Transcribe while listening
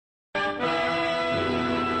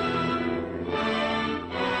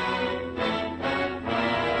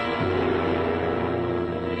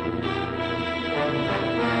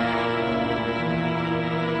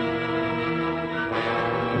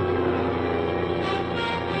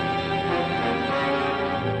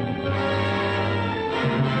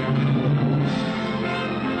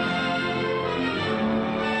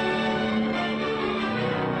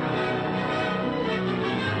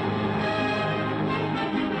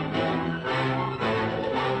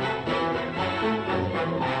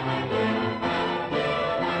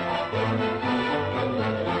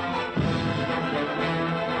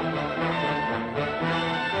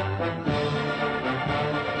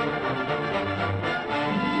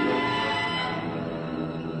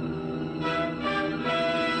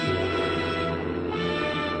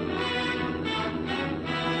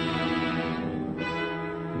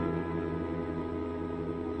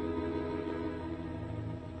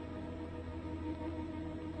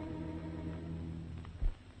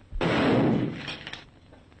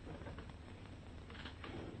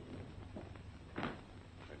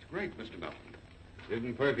drink, Mr. Melton. It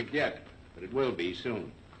isn't perfect yet, but it will be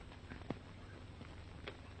soon.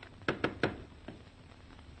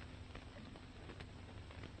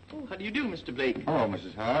 Oh, how do you do, Mr. Blake? Hello,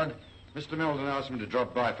 Mrs. Howard. Mr. Melton asked me to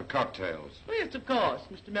drop by for cocktails. Oh, yes, of course.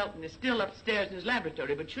 Mr. Melton is still upstairs in his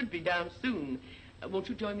laboratory, but should be down soon. Won't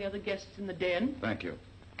you join the other guests in the den? Thank you.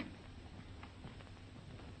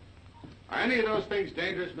 Are any of those things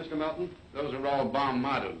dangerous, Mr. Melton? Those are all bomb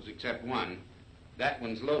models, except one. That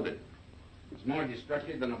one's loaded. It's more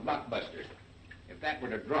destructive than a blockbuster. If that were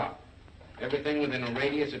to drop, everything within a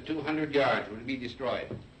radius of 200 yards would be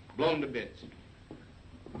destroyed, blown to bits.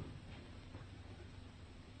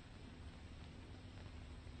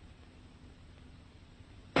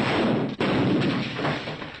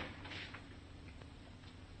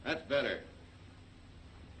 That's better.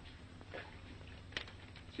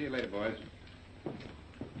 See you later, boys.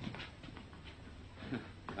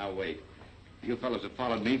 Now, wait. You fellows have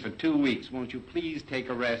followed me for 2 weeks. Won't you please take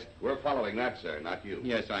a rest? We're following that, sir, not you.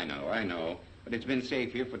 Yes, I know. But it's been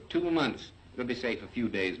safe here for 2 months. It'll be safe a few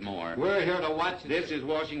days more. We're here to watch... This is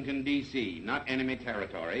Washington, D.C., not enemy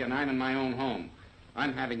territory, and I'm in my own home.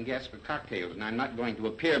 I'm having guests for cocktails, and I'm not going to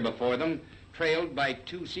appear before them trailed by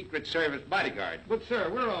 2 Secret Service bodyguards. But,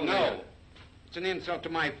 sir, we're all... No. It's an insult to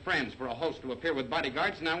my friends for a host to appear with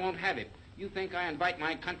bodyguards, and I won't have it. You think I invite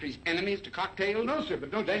my country's enemies to cocktails? No, sir, but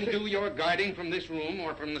don't Then you... do your guarding from this room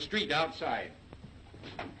or from the street outside.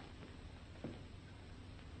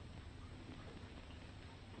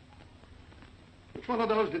 Which one of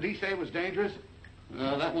those did he say was dangerous?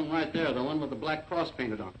 That one right there, the one with the black cross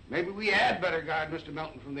painted on. Maybe we had better guard Mr.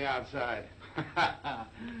 Melton from the outside.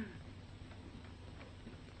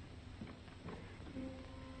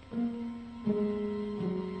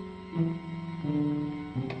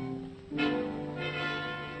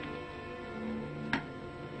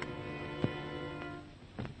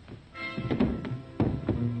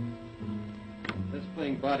 This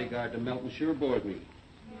playing bodyguard to Melton sure bored me.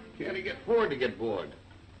 Can't he afford to get bored?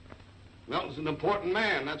 Melton's an important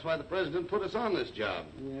man. That's why the president put us on this job.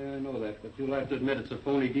 Yeah, I know that, but you'll have to admit it's a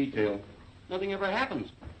phony detail. Nothing ever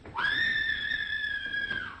happens.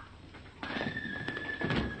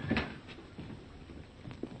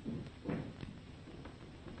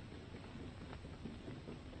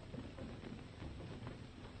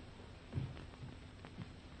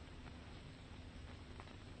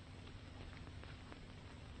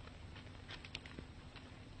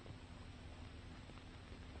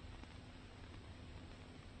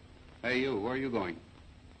 Hey, you, where are you going?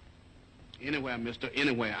 Anywhere, mister,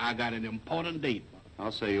 anywhere. I got an important date.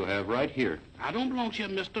 I'll say you have right here. I don't belong here,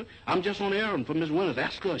 mister. I'm just on errand for Miss Winters.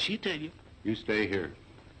 Ask her. She tell you. You stay here.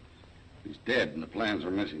 He's dead and the plans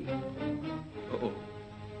are missing. Uh-oh.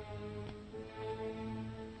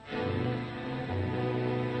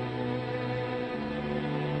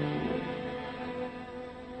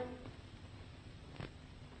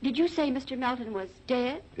 Did you say Mr. Melton was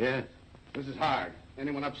dead? Yes. Mrs. Howard,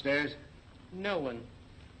 anyone upstairs? No one.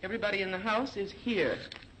 Everybody in the house is here.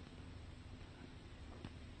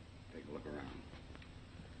 Take a look around.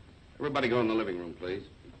 Everybody go in the living room, please.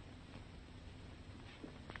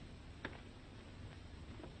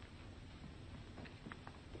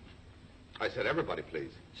 I said everybody,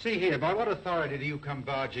 please. See here, by what authority do you come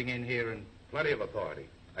barging in here and... Plenty of authority.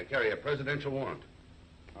 I carry a presidential warrant.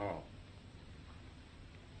 Oh.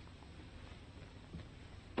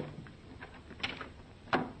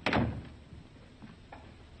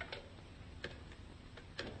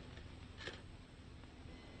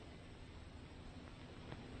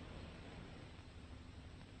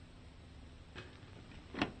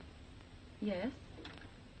 Yes.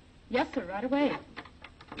 Yes, sir, right away.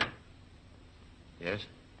 Yes?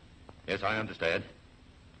 Yes, I understand.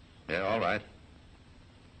 Yeah, all right.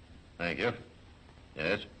 Thank you.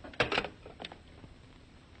 Yes.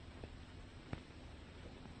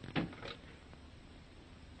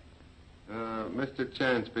 Mr.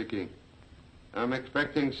 Chan speaking. I'm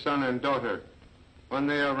expecting son and daughter. When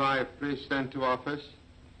they arrive, please send to office.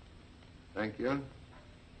 Thank you.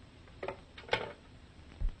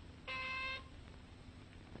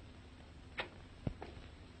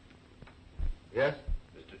 Yes?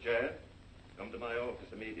 Mr. Chair, come to my office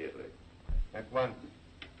immediately. At once.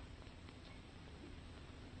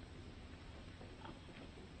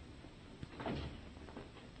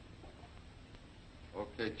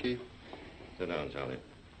 Okay, Chief. Sit down, Charlie.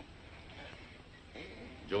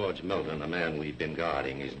 George Melton, the man we've been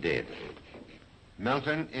guarding, is dead.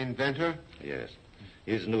 Melton, inventor? Yes.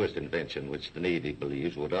 His newest invention, which the Navy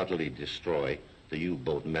believes would utterly destroy the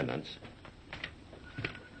U-boat menace.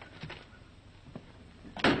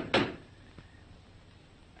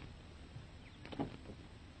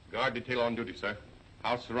 guard detail on duty, sir.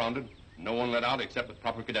 House surrounded. No one let out except with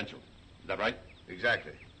proper credentials. Is that right?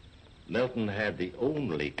 Exactly. Milton had the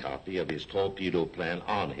only copy of his torpedo plan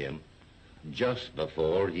on him just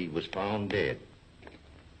before he was found dead.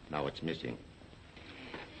 Now it's missing.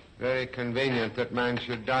 Very convenient that man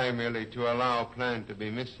should die merely to allow a plan to be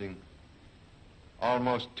missing.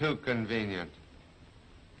 Almost too convenient.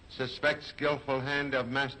 Suspect skillful hand of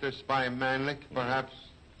Master Spy Manlick, perhaps?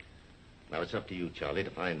 Now it's up to you, Charlie, to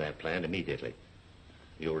find that plan immediately.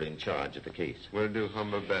 You're in charge of the case. We'll do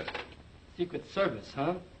humble best. Secret Service,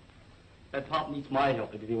 huh? That Pop needs my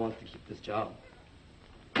help if he wants to keep this job.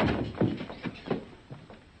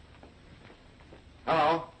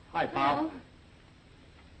 Hello. Hi, Pop.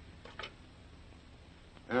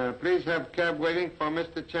 Please have cab waiting for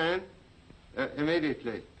Mr. Chan.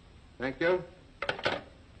 Immediately. Thank you.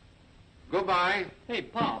 Goodbye. Hey,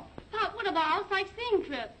 Pop. Pop, what about our sightseeing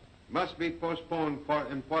trip? Must be postponed for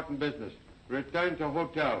important business. Return to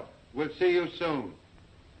hotel. We'll see you soon.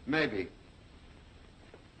 Maybe.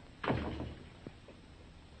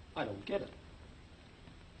 I don't get it.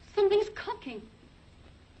 Something's cooking.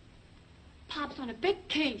 Pop's on a big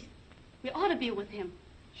case. We ought to be with him.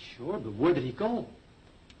 Sure, but where did he go?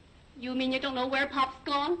 You mean you don't know where Pop's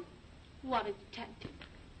gone? What a detective.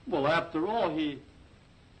 Well, after all,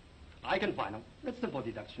 I can find him. It's simple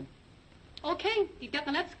deduction. Okay,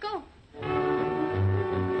 Detective, let's go.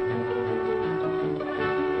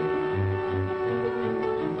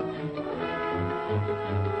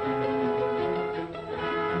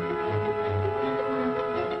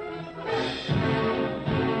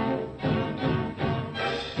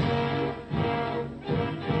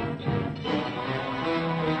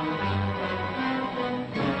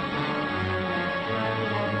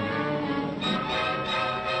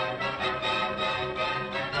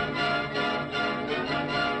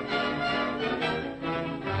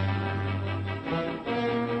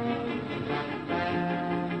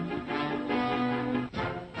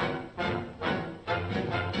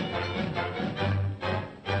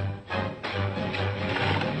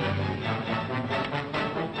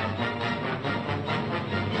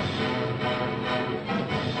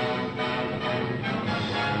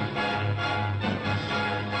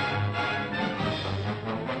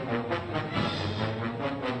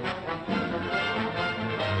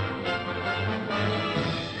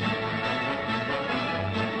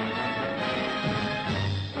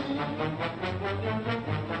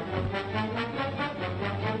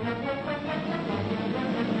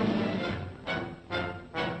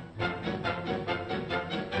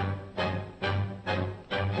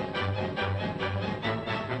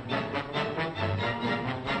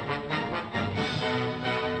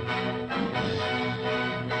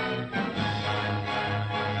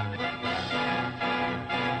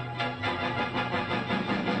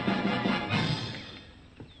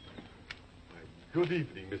 Good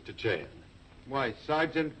evening, Mr. Chan. Why,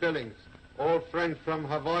 Sergeant Billings, old friend from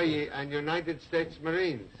Hawaii and United States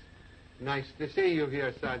Marines. Nice to see you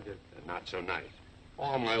here, Sergeant. Not so nice.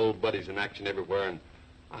 All my old buddies in action everywhere, and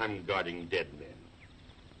I'm guarding dead men.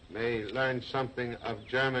 May learn something of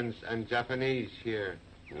Germans and Japanese here.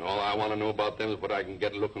 And all I want to know about them is what I can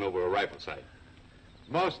get looking over a rifle sight.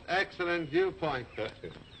 Most excellent viewpoint.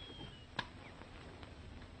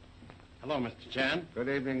 Hello, Mr. Chan. Good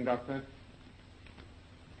evening, Doctor.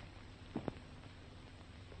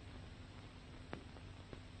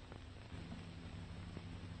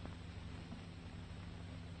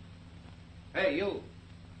 Hey, you.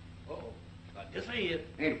 Oh, this ain't it.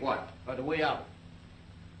 Ain't what? The way out.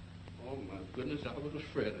 Oh, my goodness, I was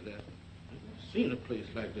afraid of that. I've never seen a place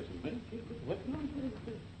like this, man. What can I do?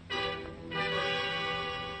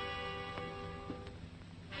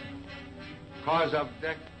 Cause of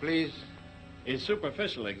death, please. A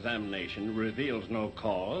superficial examination reveals no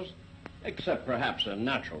cause, except perhaps a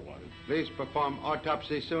natural one. Please perform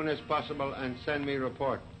autopsy soon as possible and send me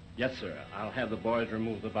report. Yes, sir. I'll have the boys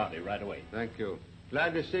remove the body right away. Thank you.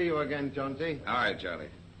 Glad to see you again, Jonesy. All right, Charlie.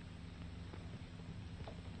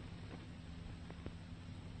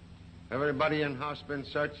 Everybody in house been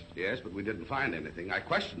searched? Yes, but we didn't find anything. I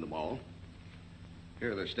questioned them all.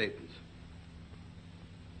 Here are their statements.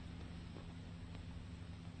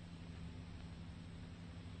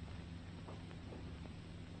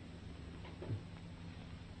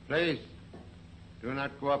 Please, do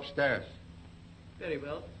not go upstairs. Very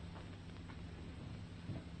well.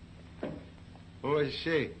 Who is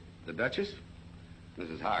she? The Duchess?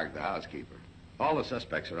 Mrs. Hogg, the housekeeper. All the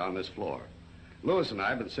suspects are on this floor. Lewis and I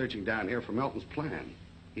have been searching down here for Melton's plan.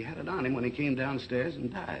 He had it on him when he came downstairs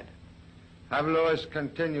and died. Have Lewis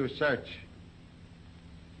continue search.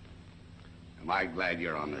 Am I glad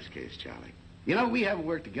you're on this case, Charlie. You know, we haven't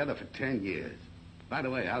worked together for 10 years. By the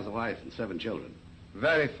way, how's the wife and 7 children?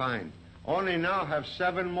 Very fine. Only now have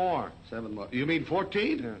 7 more. 7 more. You mean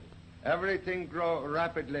 14? Yeah. Everything grow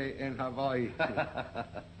rapidly in Hawaii.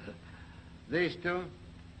 These 2?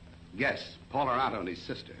 Yes, Toler and his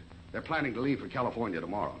sister. They're planning to leave for California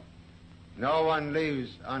tomorrow. No one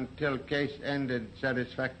leaves until case ended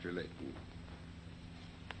satisfactorily.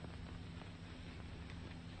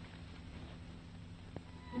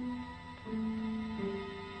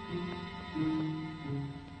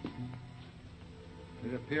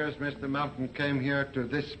 It appears Mr. Melton came here to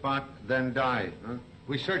this spot, then died, huh?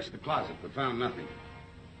 We searched the closet, but found nothing.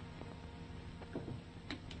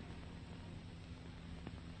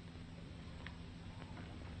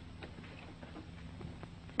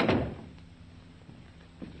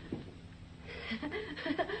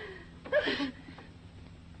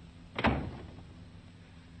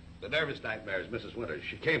 The nervous nightmares, Mrs. Winters.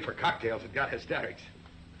 She came for cocktails and got hysterics.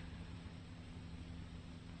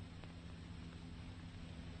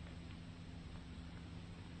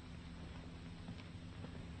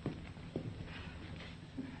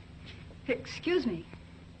 Excuse me.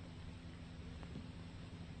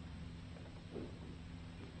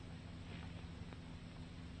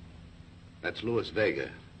 That's Louis Vega,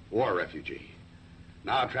 war refugee.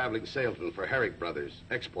 Now traveling salesman for Herrick Brothers,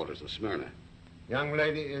 exporters of Smyrna. Young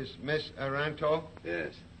lady is Miss Aranto?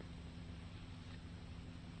 Yes.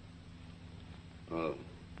 Oh,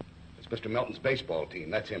 it's Mr. Melton's baseball team.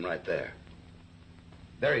 That's him right there.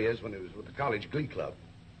 There he is when he was with the college glee club.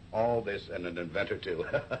 All this and an inventor, too.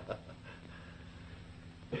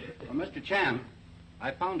 Well, Mr. Chan,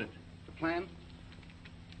 I found it. The plan?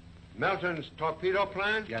 Melton's torpedo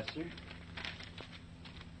plan? Yes, sir.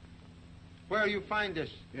 Where you find this?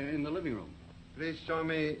 In the living room. Please show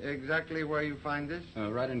me exactly where you find this.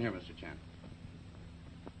 Right in here, Mr. Chan.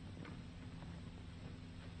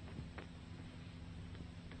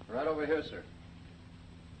 Right over here, sir.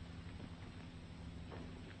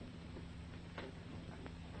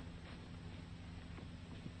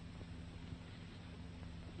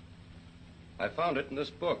 I found it in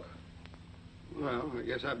this book. Well, I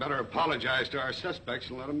guess I better apologize to our suspects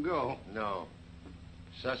and let them go. No.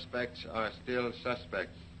 Suspects are still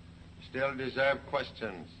suspects. Still deserve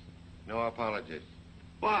questions. No apologies.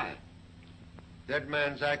 Why? Dead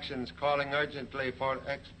man's actions calling urgently for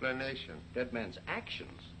explanation. Dead man's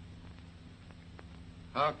actions?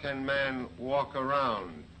 How can man walk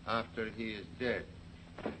around after he is dead?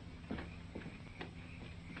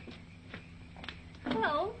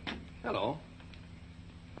 Hello. Hello.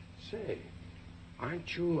 Say,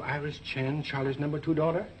 aren't you Iris Chen, Charlie's number 2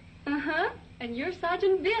 daughter? Uh-huh. And you're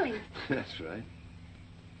Sergeant Billy. That's right.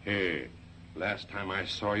 Hey, last time I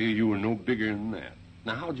saw you, you were no bigger than that.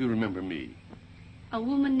 Now, how'd you remember me? A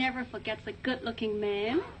woman never forgets a good-looking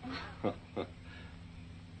man.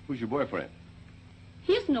 Who's your boyfriend?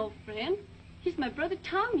 He's no friend. He's my brother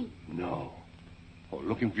Tommy. No. Oh,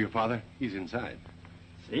 looking for your father? He's inside.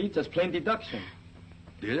 See, just plain deduction.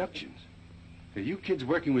 Deductions? Are you kids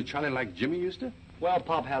working with Charlie like Jimmy used to? Well,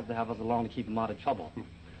 Pop has to have us along to keep him out of trouble.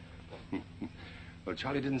 Well,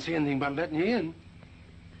 Charlie didn't say anything about letting you in.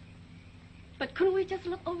 But couldn't we just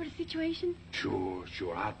look over the situation? Sure.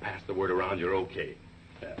 I'll pass the word around you're okay.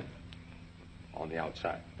 On the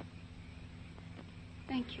outside.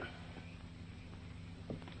 Thank you.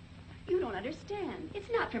 You don't understand. It's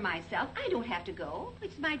not for myself. I don't have to go.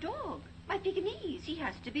 It's my dog. My Pekingese. He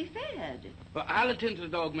has to be fed. Well, I'll attend to the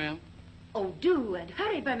dog, ma'am. Oh, do, and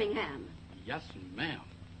hurry, Birmingham. Yes, ma'am.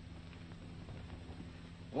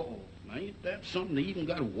 Uh-oh. Now, ain't that something? They even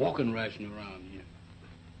got a walking ration around here.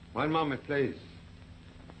 One moment, please.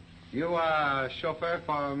 You are a chauffeur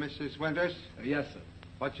for Mrs. Winters? Yes, sir.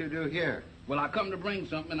 What you do here? Well, I come to bring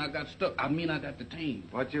something, and I got stuck. I got detained.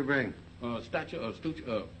 What you bring?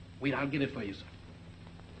 Wait, I'll get it for you, sir.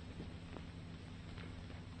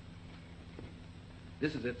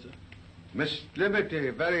 This is it, sir. Miss Liberty,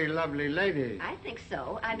 very lovely lady. I think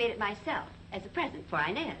so. I made it myself as a present for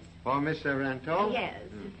Inez. For Miss Aranto? Yes.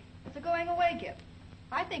 It's a going-away gift.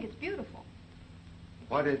 I think it's beautiful.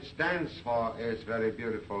 What it stands for is very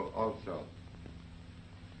beautiful also.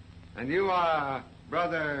 And you are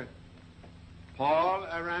Brother Paul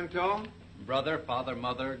Aranto? Brother, father,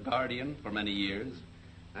 mother, guardian for many years.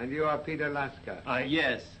 And you are Peter Laska?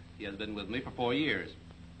 Yes. He has been with me for 4 years.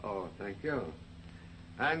 Oh, thank you.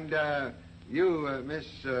 And you, Miss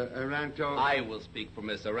Aranto... I will speak for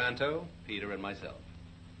Miss Aranto, Peter, and myself.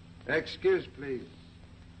 Excuse, please.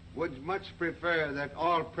 Would much prefer that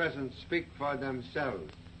all present speak for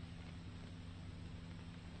themselves.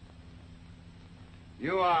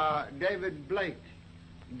 You are David Blake,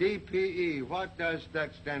 DPE. What does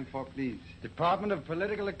that stand for, please? Department of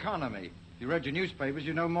Political Economy. If you read your newspapers,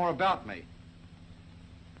 you know more about me.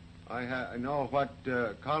 I know what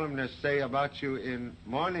columnists say about you in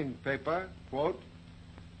morning paper. Quote,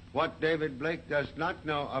 what David Blake does not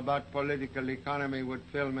know about political economy would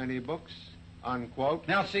fill many books. Unquote.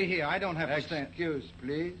 Now, see here, I don't have to stand... Excuse,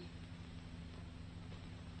 please.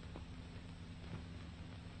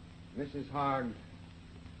 Mrs. Hogg,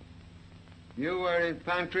 you were in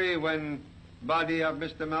pantry when body of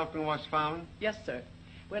Mr. Melton was found? Yes, sir.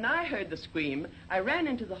 When I heard the scream, I ran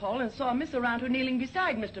into the hall and saw Miss Aranto kneeling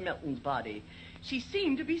beside Mr. Melton's body. She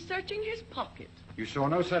seemed to be searching his pocket. You saw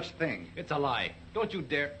no such thing. It's a lie. Don't you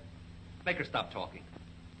dare. Make her stop talking.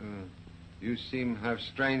 You seem to have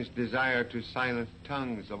strange desire to silence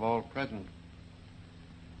tongues of all present.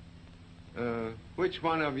 Which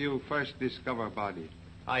one of you first discovered body?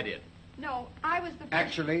 I did. No, I was the first.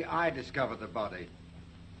 Actually, I discovered the body.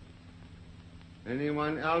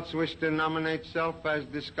 Anyone else wish to nominate self as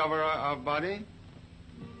discoverer of body?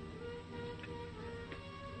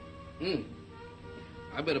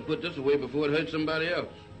 I better put this away before it hurts somebody else.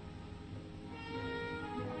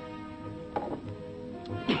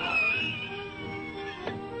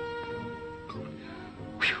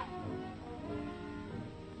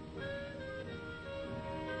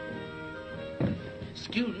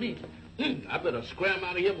 Excuse me. I better scram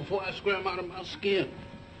out of here before I scram out of my skin.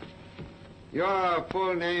 Your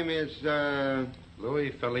full name is,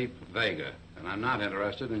 Louis Philippe Vega, and I'm not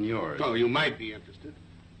interested in yours. Oh, you might be interested.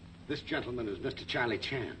 This gentleman is Mr. Charlie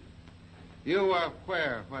Chan. You were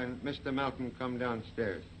where when Mr. Melton come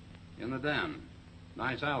downstairs? In the den.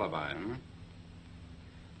 Nice alibi, huh?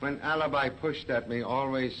 When alibi pushed at me,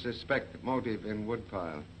 always suspect motive in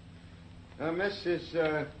woodpile.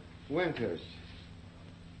 Mrs. Winters,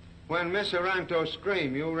 when Miss Aranto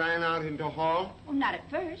screamed, you ran out into hall? Oh, not at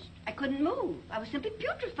first. I couldn't move. I was simply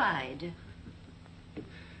putrefied.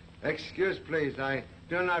 Excuse, please. I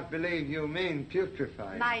do not believe you mean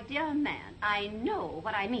putrefied. My dear man, I know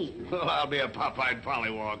what I mean. Well, I'll be a pop-eyed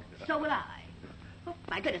pollywog. So will I. Oh,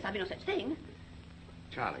 my goodness, I'll be no such thing.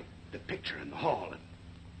 Charlie, the picture in the hall.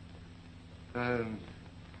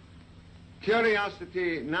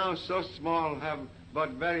 Curiosity, now so small, have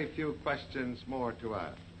but very few questions more to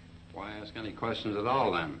ask. Why ask any questions at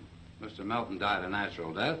all, then? Mr. Melton died a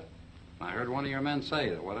natural death. I heard one of your men say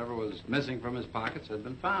that whatever was missing from his pockets had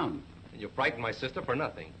been found. And you frightened my sister for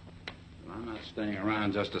nothing. Well, I'm not staying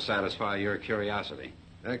around just to satisfy your curiosity.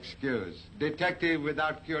 Excuse. Detective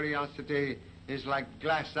without curiosity is like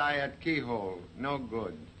glass eye at keyhole. No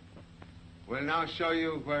good. We'll now show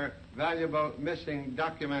you where valuable missing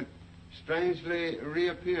document strangely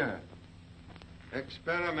reappear.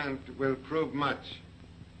 Experiment will prove much.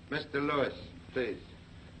 Mr. Lewis, please.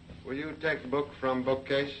 Will you take book from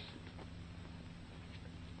bookcase?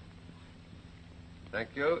 Thank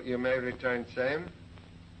you. You may return same.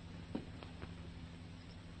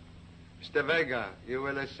 Mr. Vega, you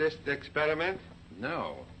will assist the experiment?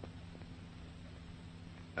 No.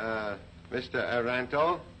 Mr.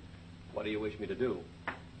 Aranto? What do you wish me to do?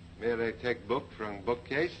 Merely take book from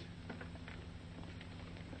bookcase.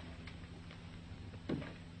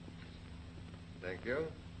 Thank you.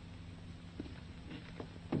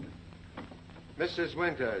 Mrs.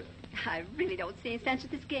 Winters. I really don't see any sense of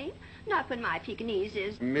this game. Not when my Pekingese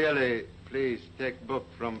is... Merely, please, take book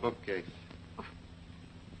from bookcase. Oh,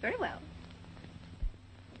 very well.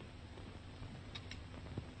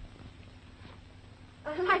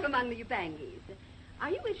 Life among the Ubangis. Are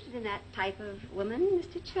you interested in that type of woman,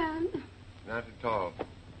 Mr. Chan? Not at all.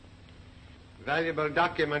 Valuable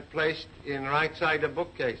document placed in right side of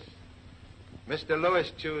bookcase. Mr.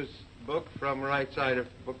 Lewis choose book from right side of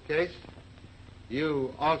bookcase.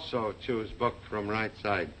 You also choose book from right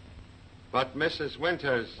side. But Mrs.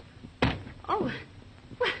 Winters... Oh,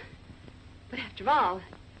 well, but after all,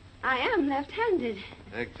 I am left-handed.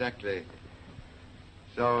 Exactly.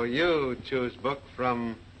 So you choose book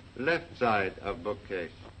from left side of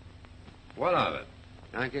bookcase. What of it?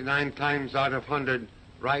 99 times out of 100,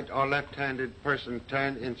 right or left-handed person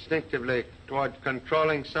turn instinctively toward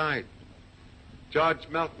controlling side. George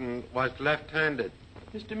Melton was left-handed.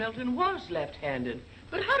 Mr. Melton was left-handed.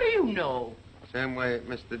 But how do you know? Same way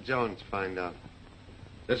Mr. Jones find out.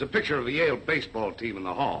 There's a picture of the Yale baseball team in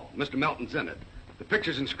the hall. Mr. Melton's in it. The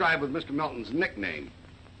picture's inscribed with Mr. Melton's nickname,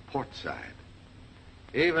 Portside.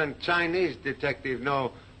 Even Chinese detective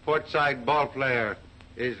know Portside ball player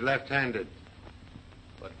is left-handed.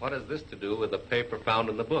 But what has this to do with the paper found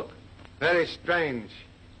in the book? Very strange.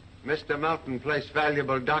 Mr. Melton placed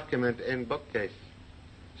valuable document in bookcase.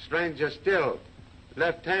 Stranger still,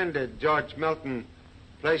 Left-handed George Milton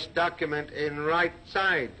placed document in right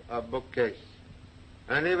side of bookcase.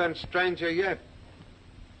 And even stranger yet,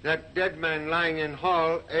 that dead man lying in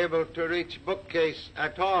hall able to reach bookcase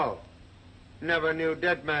at all. Never knew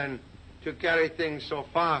dead man to carry things so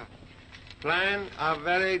far. Plan a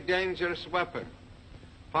very dangerous weapon.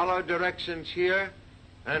 Follow directions here,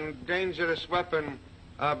 and dangerous weapon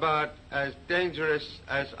about as dangerous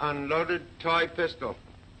as unloaded toy pistol.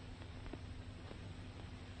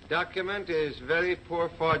 Document is very poor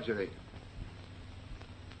forgery.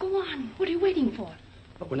 Go on. What are you waiting for?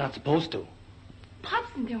 But we're not supposed to.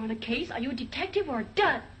 Pop's in there on a case. Are you a detective or a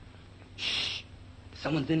dud? Shh.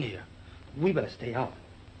 Someone's in here. We better stay out.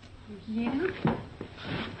 Yeah?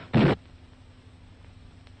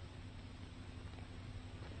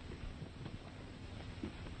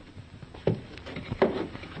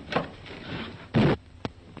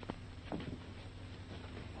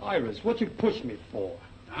 Iris, what you push me for?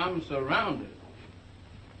 I'm surrounded.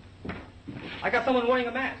 I got someone wearing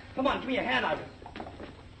a mask. Come on, give me a hand, Iris.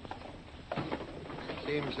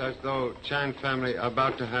 Seems as though Chan family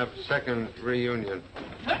about to have second reunion.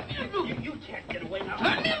 You can't get away now.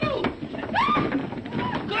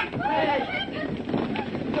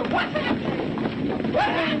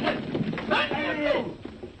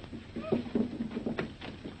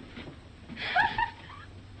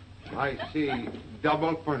 I see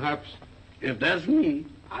double, perhaps. If that's me,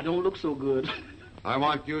 I don't look so good. I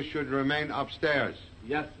want you should remain upstairs.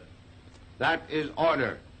 Yes, sir. That is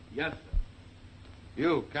order. Yes, sir.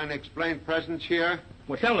 You can explain presence here?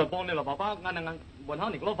 我聽你幫你啦，爸爸，啱啱揾下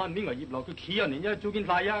你攞翻面個葉落，佢企啊，你一做件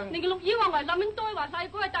快啊。你個綠腰話為諗緊多話晒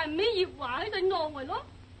嗰係大尾葉話喺度弄嚟咯。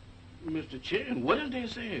Mr. Chen, what is they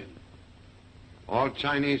saying? All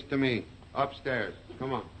Chinese to me. Upstairs.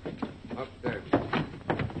 Come on. Upstairs.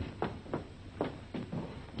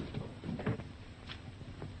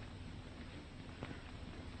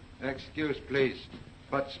 Excuse, please,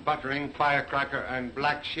 but sputtering, firecracker, and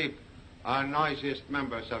black sheep are noisiest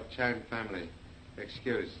members of Chan family.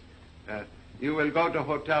 Excuse. You will go to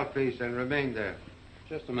hotel, please, and remain there.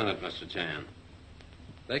 Just a minute, Mr. Chan.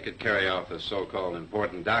 They could carry off this so-called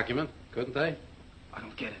important document, couldn't they? I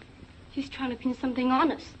don't get it. He's trying to pin something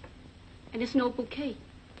on us. And it's no bouquet.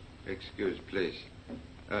 Excuse, please.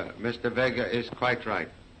 Mr. Vega is quite right.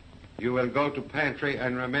 You will go to pantry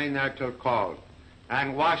and remain there till called.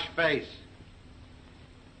 And wash face.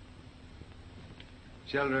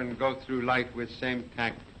 Children go through life with same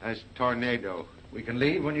tact as tornado. We can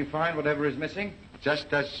leave when you find whatever is missing?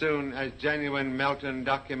 Just as soon as genuine Melton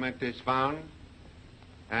document is found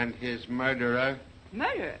and his murderer.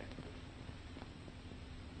 Murderer?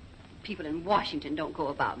 People in Washington don't go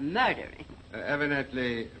about murdering.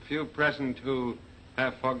 Evidently, few present who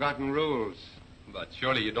have forgotten rules. But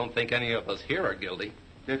surely you don't think any of us here are guilty.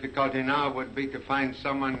 Difficulty now would be to find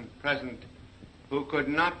someone present who could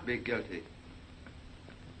not be guilty.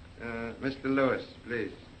 Mr. Lewis,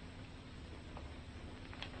 please.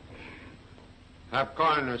 Have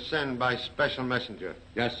coroner send by special messenger.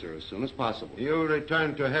 Yes, sir, as soon as possible. You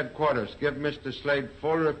return to headquarters. Give Mr. Slade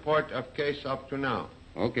full report of case up to now.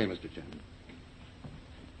 Okay, Mr. Chen.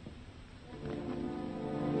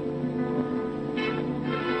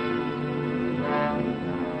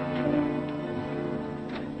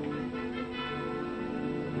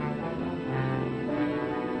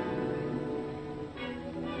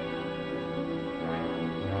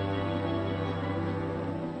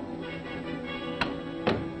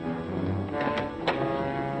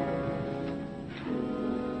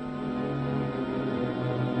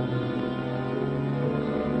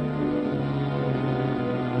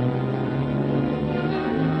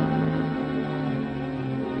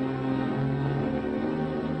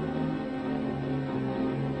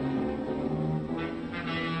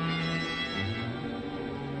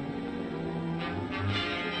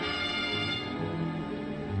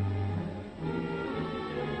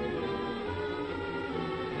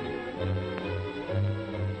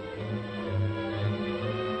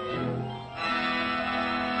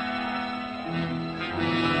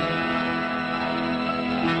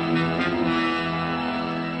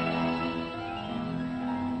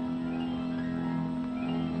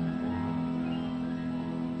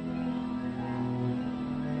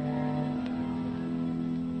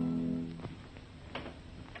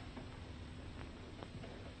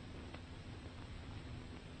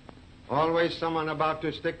 Always someone about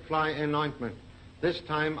to stick fly in ointment. This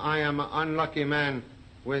time I am an unlucky man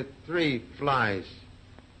with 3 flies.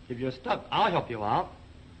 If you're stuck, I'll help you out.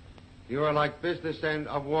 You are like business end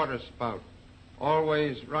of water spout,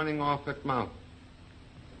 always running off at mouth.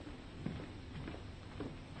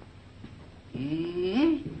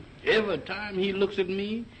 Every time he looks at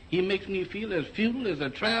me, he makes me feel as futile as a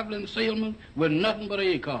traveling salesman with nothing but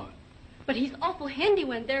a card. But he's awful handy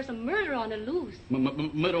when there's a murder on the loose.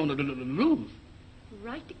 Murder on the loose?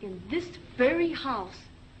 Right in this very house.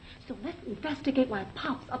 So let's investigate while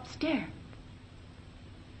Pop's upstairs.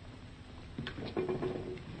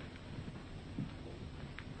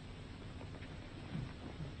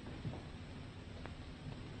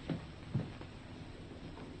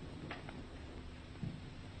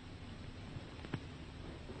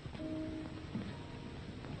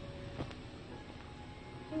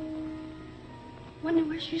 Wonder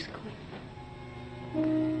where she's going.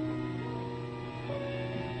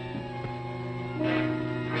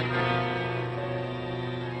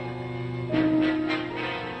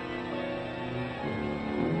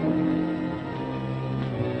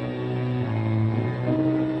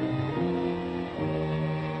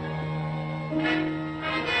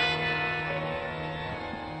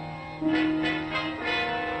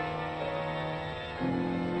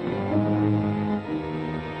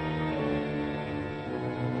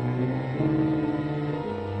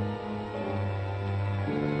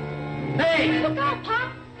 Look out,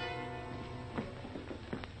 Pop!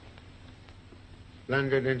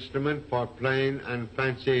 Splendid instrument for plain and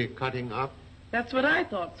fancy cutting up. That's what I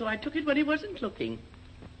thought, so I took it when he wasn't looking.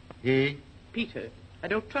 He? Peter. I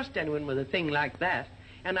don't trust anyone with a thing like that,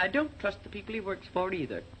 and I don't trust the people he works for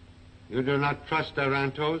either. You do not trust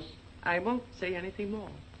Arantos? I won't say anything more.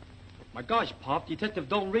 My gosh, Pop, detectives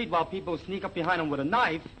don't read while people sneak up behind them with a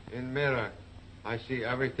knife. In mirror, I see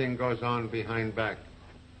everything goes on behind back.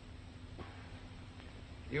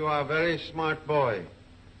 You are a very smart boy.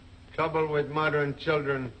 Trouble with modern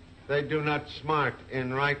children, they do not smart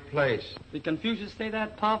in right place. Did Confucius say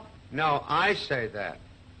that, Pop? No, I say that.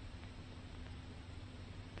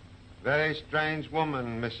 Very strange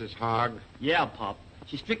woman, Mrs. Hogg. Yeah, Pop.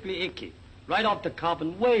 She's strictly icky. Right off the cuff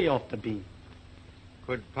and way off the beam.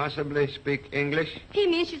 Could possibly speak English? He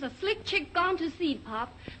means she's a slick chick gone to seed,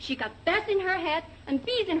 Pop. She got bats in her head and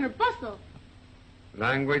bees in her bustle.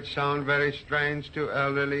 Language sound very strange to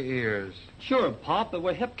elderly ears. Sure, Pop, but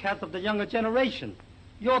we're hip cats of the younger generation.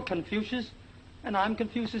 You're Confucius, and I'm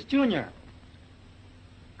Confucius Jr.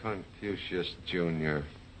 Confucius Jr.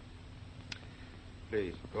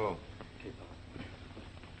 Please, go.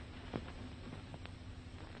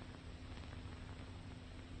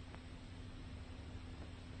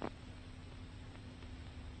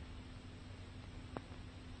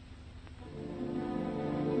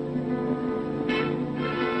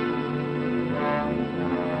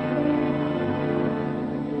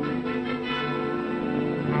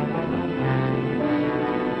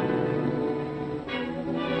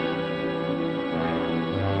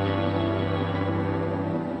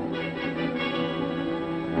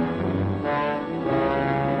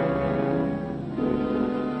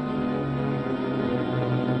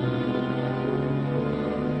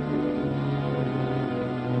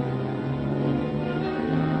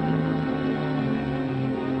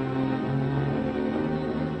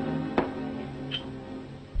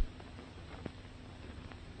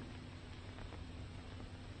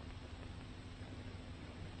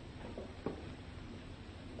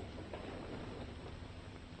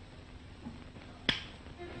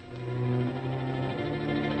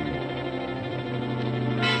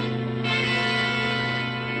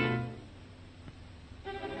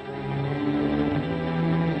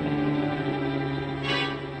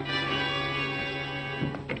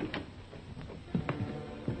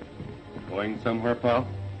 Going somewhere, pal?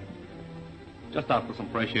 Just out for some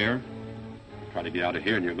fresh air. Try to get out of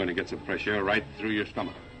here and you're going to get some fresh air right through your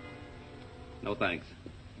stomach. No thanks.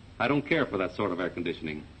 I don't care for that sort of air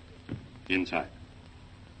conditioning. Inside.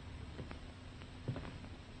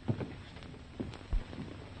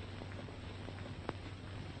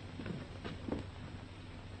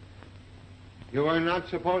 You are not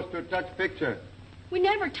supposed to touch picture. We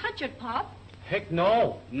never touch it, Pop. Heck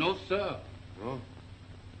no. No, sir. No.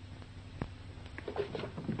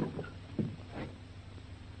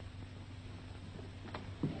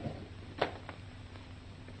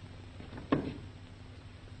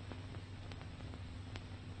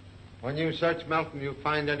 When you search Melton, you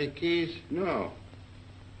find any keys? No.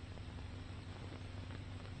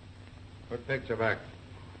 Put picture back.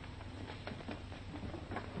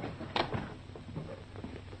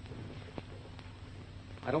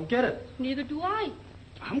 I don't get it. Neither do I.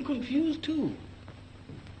 I'm confused, too.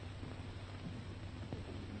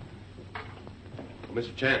 Oh,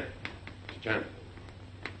 Mr. Chan. Mr. Chan.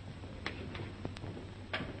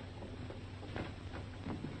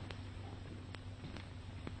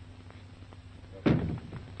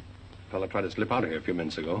 Fella tried to slip out of here a few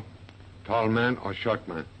minutes ago. Tall man or short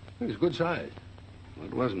man? He's good size. Well,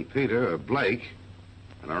 it wasn't Peter or Blake.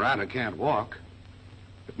 And Aranta can't walk.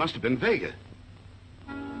 It must have been Vega.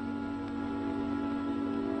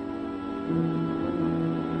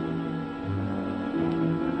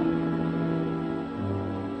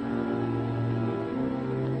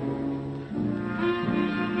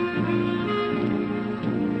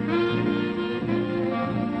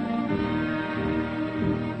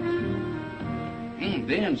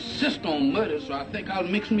 They insist on murder, so I think I'll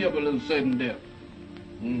mix me up a little sudden death.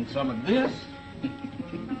 Some of this.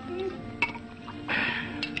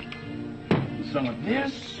 Some of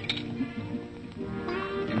this.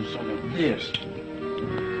 And some of this.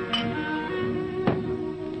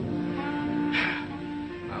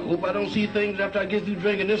 I hope I don't see things after I get through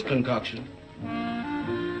drinking this concoction.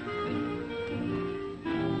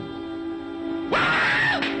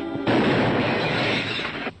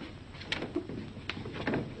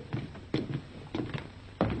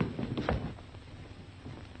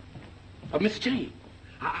 Miss Jane,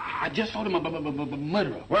 I just saw him a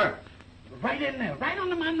murderer. Where? Right in there, right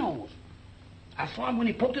under my nose. I saw him when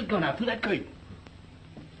he poked his gun out through that curtain.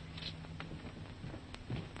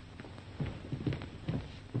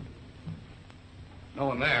 No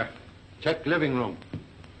one there. Check living room.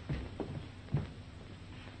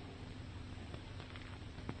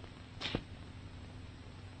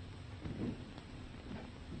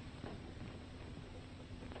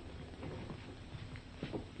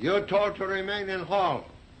 You're told to remain in hall.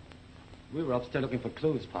 We were upstairs looking for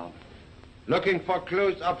clues, Pop. Looking for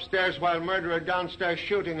clues upstairs while murderer downstairs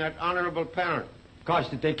shooting at honorable parent. Gosh,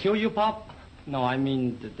 did they kill you, Pop? No, I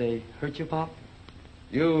mean, did they hurt you, Pop?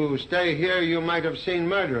 You stay here, you might have seen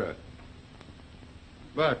murderer.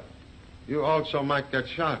 But you also might get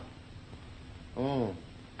shot. Oh.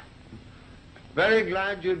 Very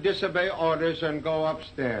glad you disobey orders and go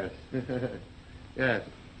upstairs. Yes.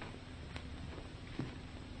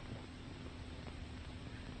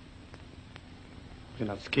 You're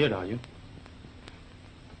not scared, are you?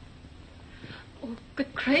 Oh,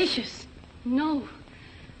 good gracious. No.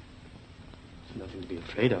 There's nothing to be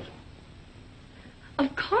afraid of.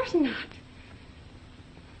 Of course not.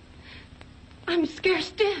 I'm scared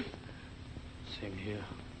stiff. Same here.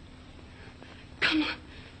 Come on.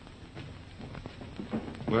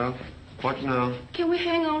 Well, what now? Can we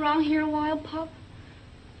hang around here a while, Pop?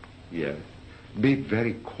 Yes. Be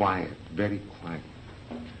very quiet, very quiet.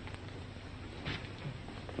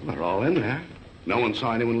 Well, they're all in there. No one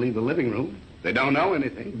saw anyone leave the living room. They don't know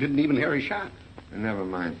anything. Didn't even hear a shot. Never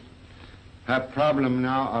mind. Have problem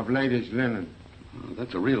now of ladies' linen. Oh,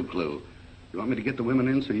 that's a real clue. You want me to get the women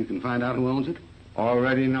in so you can find out who owns it?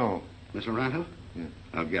 Already know. Miss Aranta? Yeah.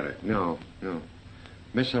 I'll get her. No.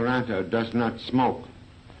 Miss Aranta does not smoke.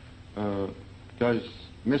 Does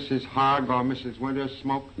Mrs. Hogg or Mrs. Winters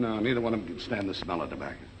smoke? No, neither one of them can stand the smell of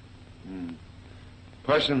tobacco.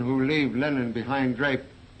 Person who leave linen behind drape,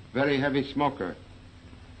 very heavy smoker.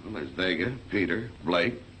 Well, there's Vega, Peter,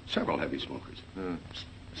 Blake, several heavy smokers.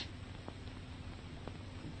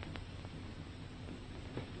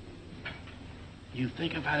 You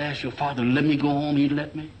think if I'd asked your father to let me go home, he'd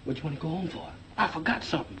let me? What you want to go home for? I forgot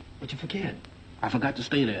something. What'd you forget? I forgot to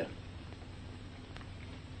stay there.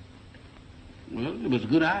 Well, it was a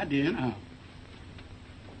good idea, anyhow.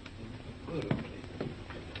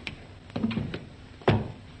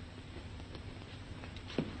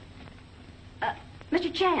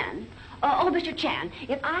 Mr. Chan. Mr. Chan,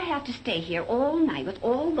 if I have to stay here all night with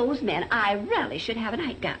all those men, I really should have a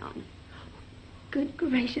nightgown. Good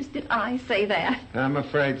gracious, did I say that? I'm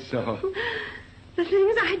afraid so. The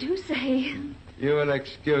things I do say. You will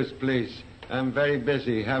excuse, please. I'm very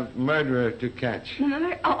busy. Have murderer to catch.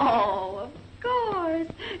 Oh, of course.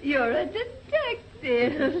 You're a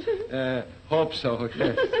detective. Hope so,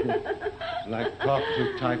 yes. Like talk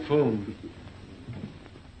to Typhoon.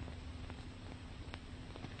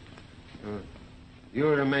 You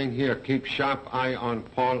remain here. Keep sharp eye on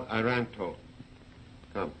Paul Aranto.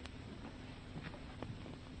 Come.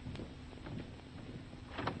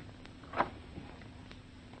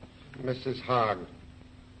 Mrs. Hogg.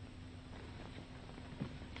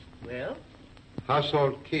 Well?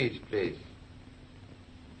 Household keys, please.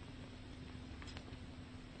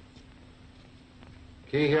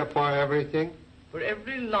 Key here for everything? For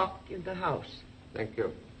every lock in the house. Thank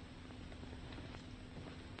you.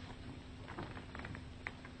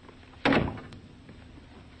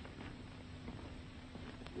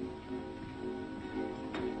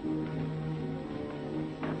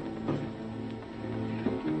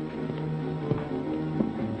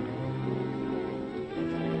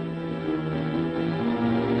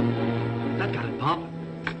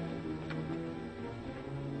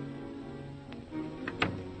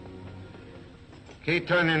 Key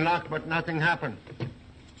turning lock, but nothing happened.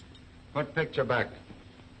 Put picture back.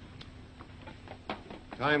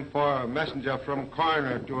 Time for a messenger from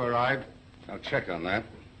coroner to arrive. I'll check on that.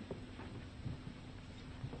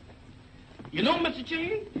 You know, Mr.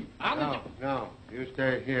 Cheney, No, you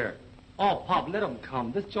stay here. Oh, Pop, let him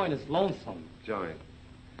come. This joint is lonesome. Joint.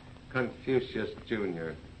 Confucius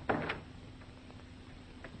Jr.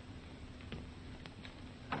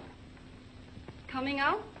 Coming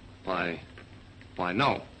out? Why,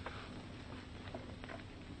 no.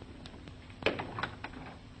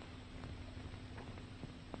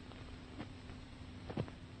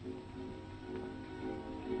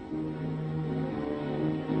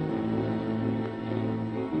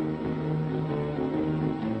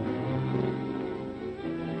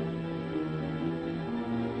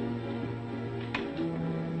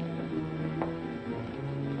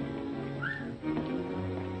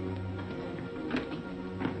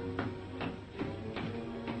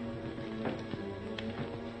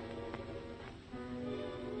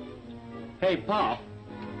 Hey, Pop,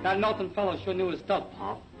 that Norton fellow sure knew his stuff,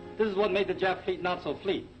 Pop. This is what made the Jap fleet not so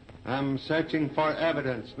fleet. I'm searching for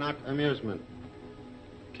evidence, not amusement.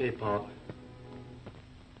 Okay, Pop.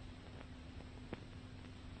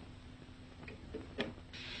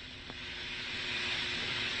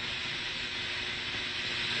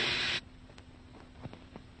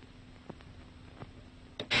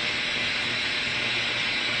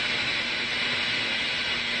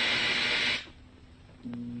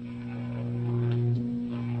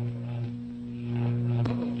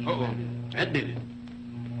 That did it.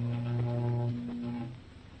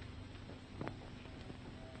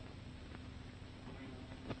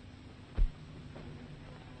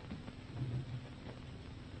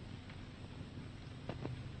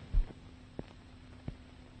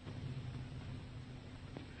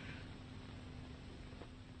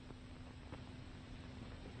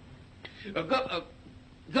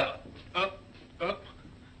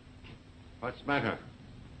 What's the matter?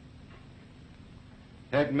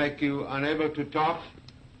 Head make you unable to talk?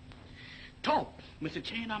 Talk. Mr.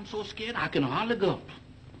 Chan, I'm so scared I can hardly go.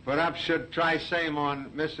 Perhaps should try same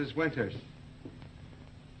on Mrs. Winters.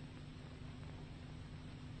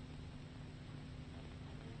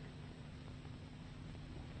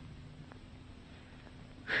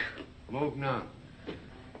 Move now.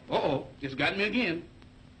 Uh-oh, it's got me again.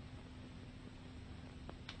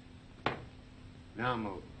 Now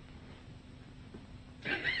move.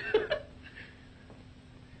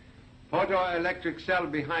 Photoelectric cell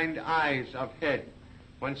behind eyes of head.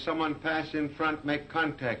 When someone pass in front, make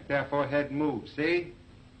contact. Therefore, head move. See?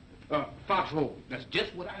 Foxhole. That's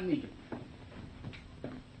just what I need.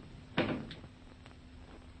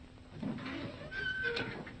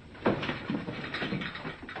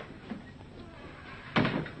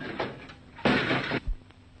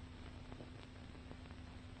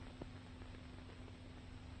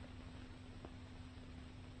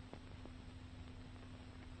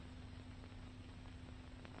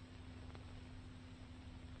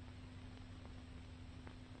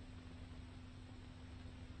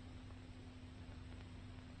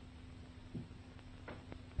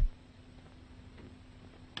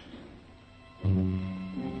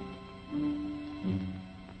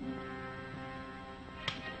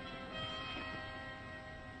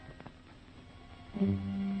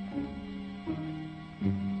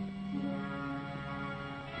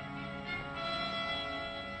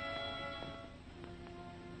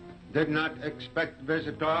 Did not expect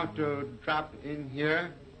visitor to drop in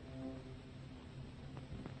here.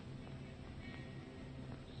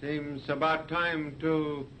 Seems about time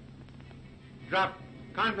to drop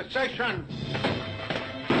conversation.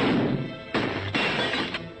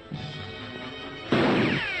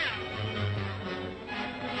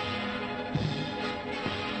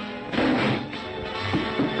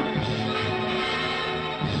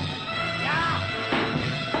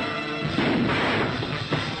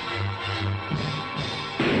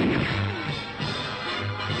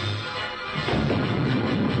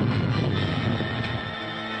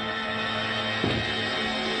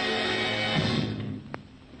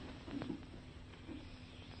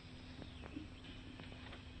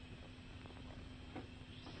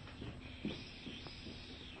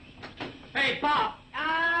 Hey, Pop!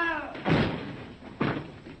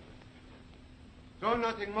 So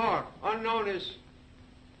nothing more. Unknown is...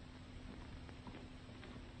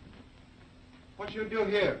 What you do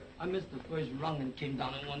here? I missed the first rung and came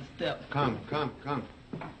down in one step. Come.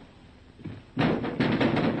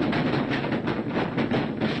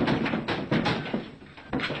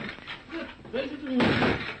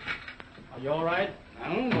 Are you all right?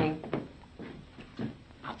 I don't know.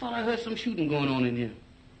 I thought I I heard some shooting going on in here.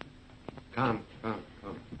 Come.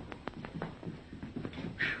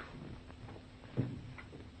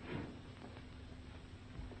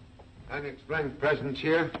 Unexplained presence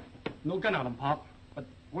here. No gun on him, Pop. But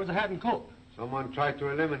where's the hat and coat? Someone tried to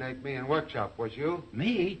eliminate me in workshop. Was you?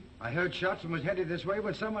 Me? I heard shots and was headed this way,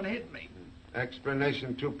 but someone hit me.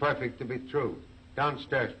 Explanation too perfect to be true.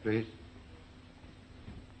 Downstairs, please.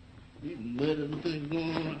 These murdering things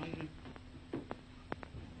going on out here.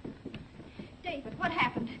 David, what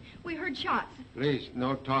happened? We heard shots. Please,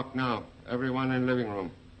 no talk now. Everyone in living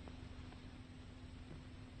room.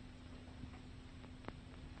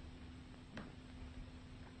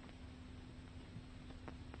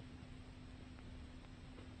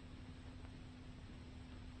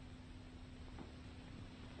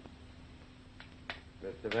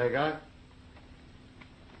 Mr. Vega?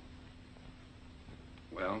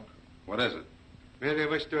 Well, what is it? Merely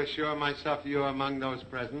wish to assure myself you are among those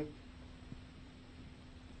present.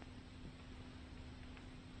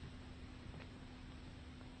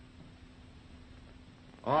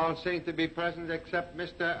 All seem to be present except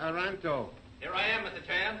Mr. Aranto. Here I am, Mr.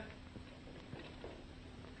 Chan.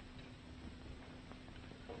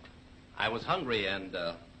 I was hungry and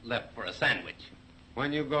left for a sandwich.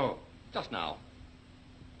 When you go? Just now.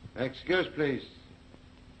 Excuse, please.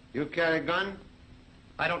 You carry a gun?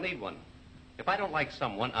 I don't need one. If I don't like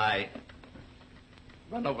someone, I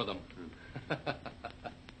run over them.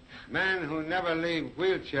 Men who never leave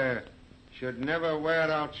wheelchair should never wear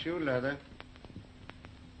out shoe leather.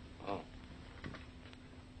 Oh.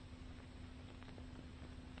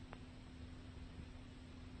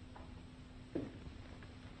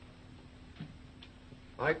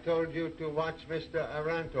 I told you to watch Mr.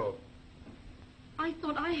 Aranto. I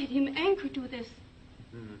thought I had him anchored to this.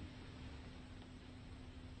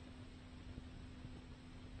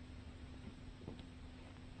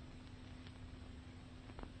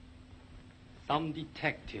 Some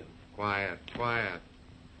detective. Quiet.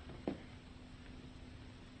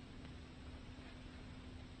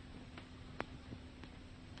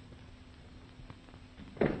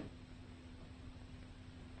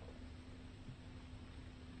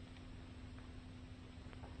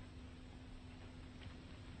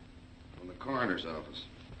 From the coroner's office.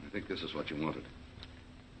 I think this is what you wanted.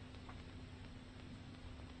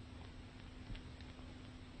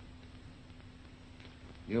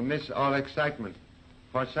 You miss all excitement.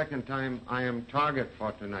 For a second time, I am target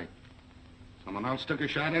for tonight. Someone else took a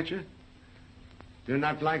shot at you? Do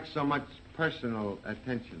not like so much personal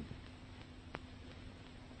attention.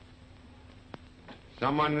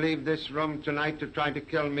 Someone leave this room tonight to try to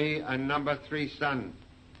kill me and number 3 son.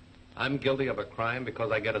 I'm guilty of a crime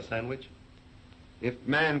because I get a sandwich? If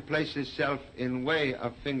man places self in way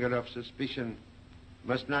of finger of suspicion,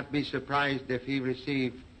 must not be surprised if he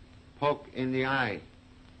receive poke in the eye.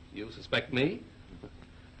 You suspect me?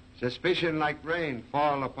 Suspicion like rain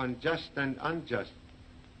fall upon just and unjust.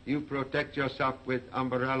 You protect yourself with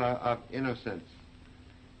umbrella of innocence.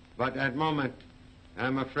 But at moment,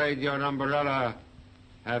 I'm afraid your umbrella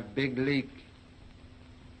have big leak.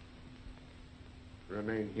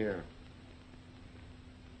 Remain here.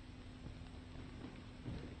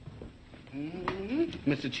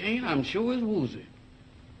 Mr. Chan, I'm sure is woozy.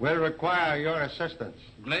 Will require your assistance.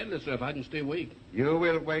 Gladly, sir, if I can stay awake. You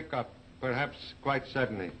will wake up, perhaps quite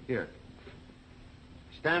suddenly. Here.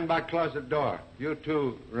 Stand by closet door. You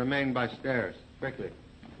two remain by stairs. Quickly.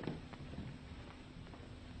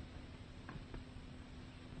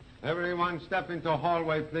 Everyone step into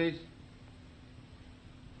hallway, please.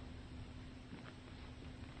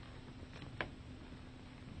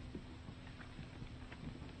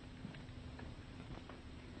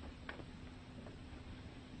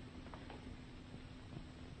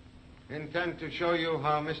 Intend to show you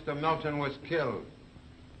how Mr. Melton was killed.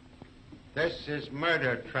 This is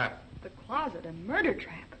murder trap. The closet, a murder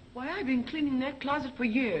trap? Why, I've been cleaning that closet for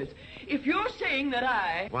years. If you're saying that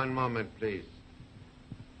I... One moment, please.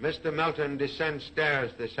 Mr. Melton descend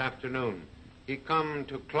stairs this afternoon. He come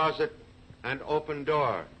to closet and open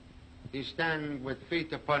door. He stand with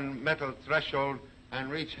feet upon metal threshold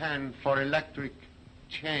and reach hand for electric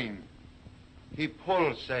chain. He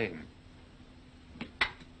pull same.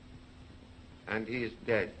 And he is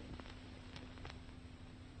dead.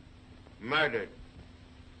 Murdered.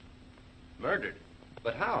 Murdered?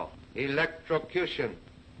 But how? Electrocution.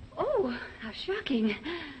 Oh, how shocking.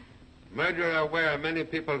 Murderer aware many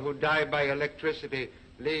people who die by electricity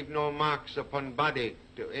leave no marks upon body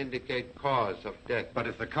to indicate cause of death. But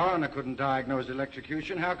if the coroner couldn't diagnose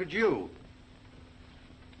electrocution, how could you?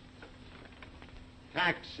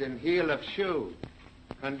 Tacks in heel of shoe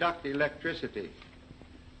conduct electricity.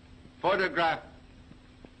 photograph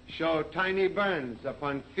show tiny burns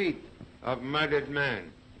upon feet of murdered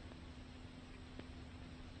man.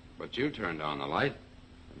 But you turned on the light.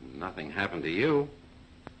 Nothing happened to you.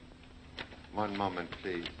 One moment,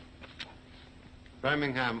 please.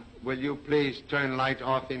 Birmingham, will you please turn light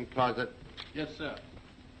off in closet? Yes, sir.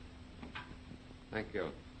 Thank you.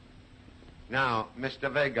 Now,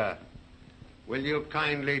 Mr. Vega, will you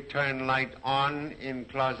kindly turn light on in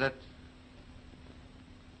closet?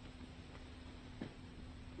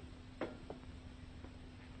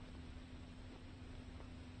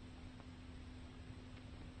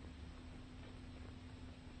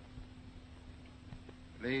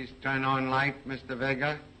 Please turn on light, Mr.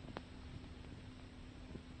 Vega.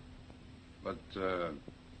 But,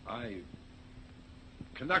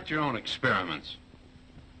 conduct your own experiments.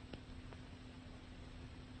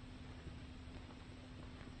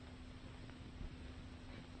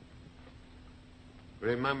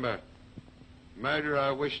 Remember,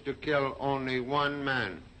 murderer wished to kill only one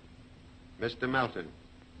man, Mr. Melton.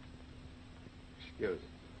 Excuse.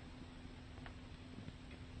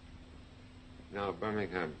 Now,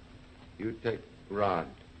 Birmingham, you take rod.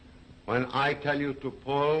 When I tell you to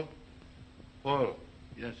pull, pull.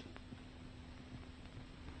 Yes, sir.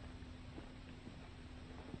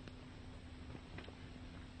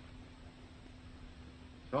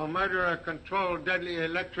 So murderer controlled deadly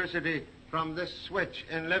electricity from this switch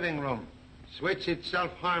in living room. Switch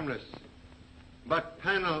itself harmless. But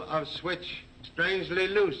panel of switch strangely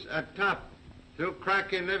loose at top. Through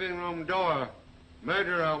crack in living room door,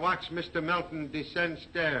 murderer watched Mr. Melton descend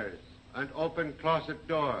stairs and open closet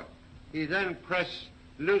door. He then press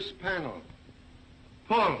loose panel.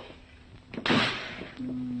 Pull.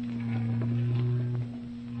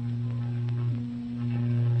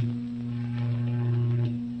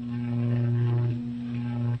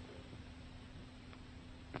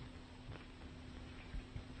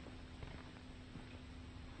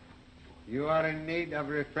 You are in need of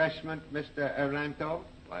refreshment, Mr. Erranto?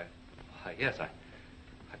 Why, yes, I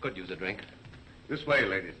could use a drink. This way,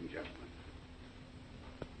 ladies and gentlemen.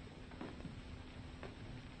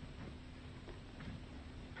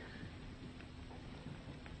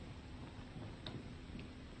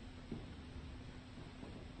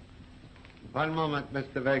 One moment,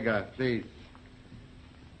 Mr. Vega, please.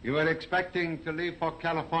 You were expecting to leave for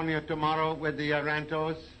California tomorrow with the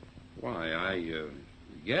Errantos? Why,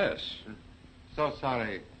 yes. So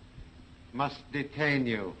sorry. Must detain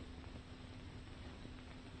you.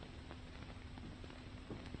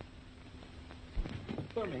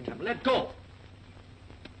 Birmingham, let go.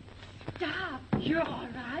 Stop. You're all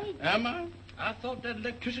right. Am I? I thought that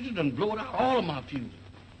electricity done blowed out all of my fuses.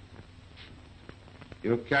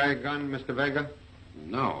 You carry a gun, Mr. Vega?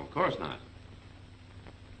 No, of course not.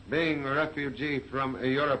 Being a refugee from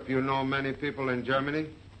Europe, you know many people in Germany?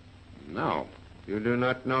 No. You do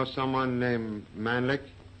not know someone named Manlick?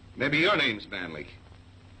 Maybe your name's Manley.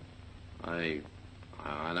 I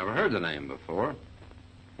never heard the name before.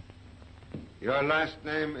 Your last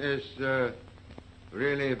name is,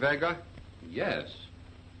 really Vega? Yes.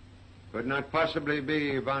 Could not possibly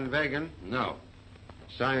be Van Wegen? No.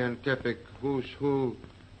 Scientific who's who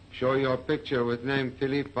show your picture with name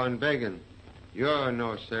Philippe Van Wegen. You're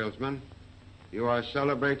no salesman. You are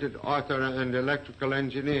celebrated author and electrical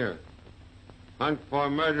engineer. Hunt for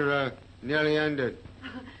murderer nearly ended.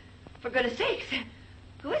 For goodness sakes,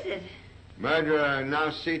 who is it? Murderer now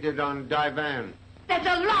seated on divan. That's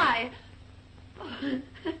a lie.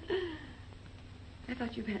 I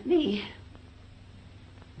thought you meant me.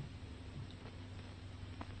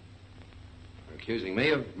 Accusing me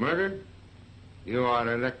of murder? You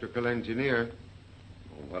are electrical engineer.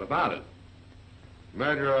 Well, what about it?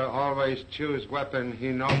 Murderer always choose weapon he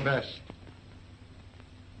know best.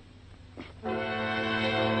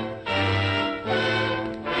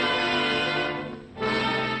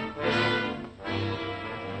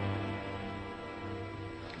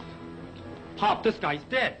 Pop, this guy's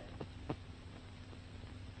dead.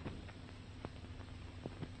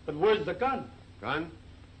 But where's the gun? Gun?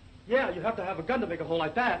 Yeah, you have to have a gun to make a hole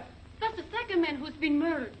like that. That's the second man who's been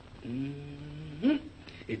murdered. Mm-hmm.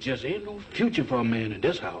 It just ain't no future for a man in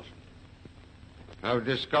this house. Have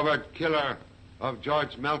discovered killer of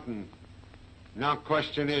George Melton. Now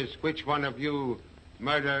question is, which one of you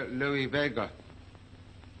murder Louis Vega?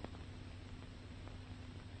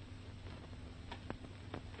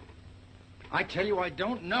 I tell you, I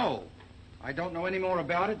don't know. I don't know any more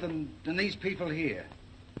about it than these people here.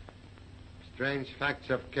 Strange facts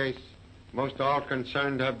of case. Most all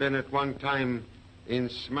concerned have been at one time in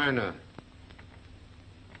Smyrna.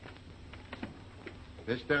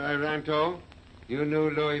 Mr. Erranto, You knew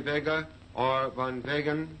Louis Vega or Von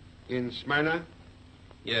Wegen in Smyrna?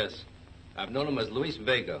 Yes. I've known him as Luis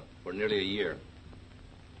Vega for nearly a year.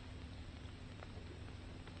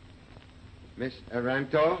 Miss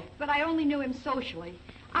Aranto? But I only knew him socially.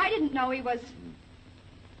 I didn't know he was...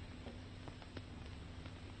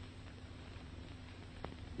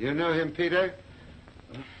 You know him, Peter?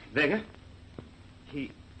 Vega?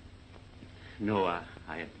 He... No, I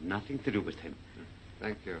have nothing to do with him.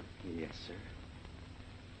 Thank you. Yes, sir.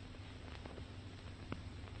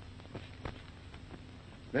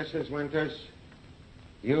 Mrs. Winters,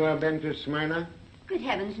 you have been to Smyrna? Good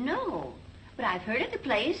heavens, no. But I've heard of the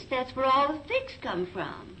place. That's where all the figs come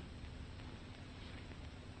from.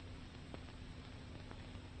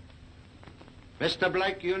 Mr.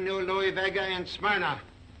 Blake, you knew Louis Vega in Smyrna?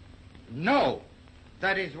 No.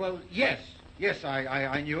 That is, well, yes. Yes,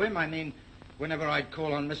 I knew him. I mean, whenever I'd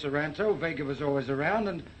call on Miss Aranto, Vega was always around,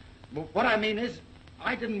 and what I mean is,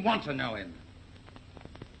 I didn't want to know him.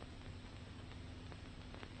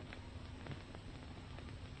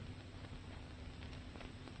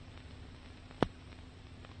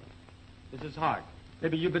 This is hard.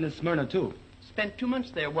 Maybe you've been in Smyrna, too. Spent 2 months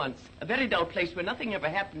there once. A very dull place where nothing ever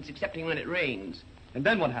happens excepting when it rains. And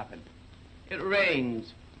then what happened? It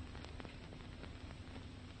rains.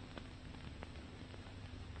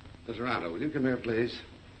 Miss Aranto, will you come here, please?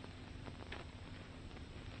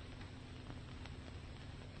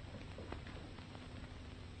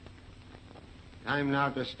 Time now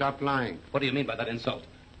to stop lying. What do you mean by that insult?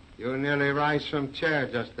 You nearly rise from chair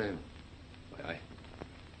just then. I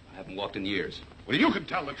haven't walked in years. Well, you can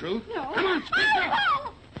tell the truth. No. Come on, speak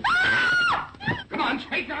up. Come on,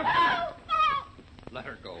 speak up. Let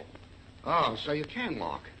her go. Oh, so you can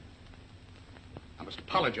walk. I must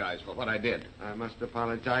apologize for what I did. I must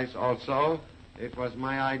apologize also. It was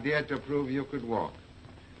my idea to prove you could walk.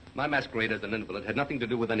 My masquerade as an invalid had nothing to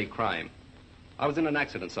do with any crime. I was in an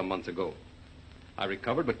accident some months ago. I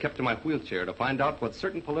recovered but kept to my wheelchair to find out what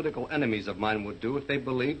certain political enemies of mine would do if they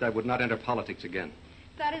believed I would not enter politics again.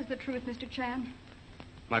 That is the truth, Mr. Chan.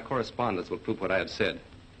 My correspondence will prove what I have said.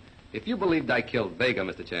 If you believed I killed Vega,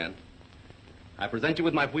 Mr. Chan, I present you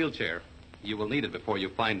with my wheelchair. You will need it before you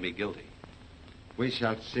find me guilty. We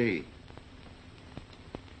shall see.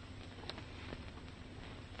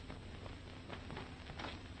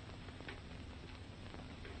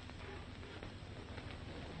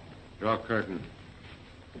 Draw curtain.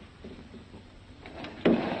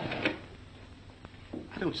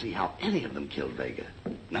 I don't see how any of them killed Vega.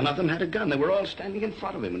 None of them had a gun. They were all standing in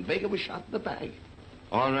front of him, and Vega was shot in the back.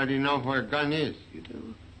 Already know where gun is. You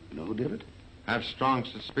do? You know who did it? Have strong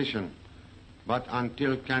suspicion. But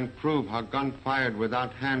until can prove how gun fired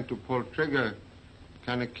without hand to pull trigger,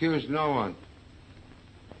 can accuse no one.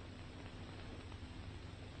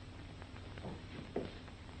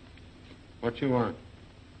 What you want?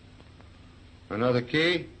 Another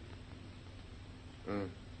key?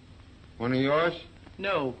 One of yours?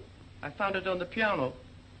 No. I found it on the piano.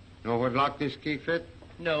 Know what lock this key fit?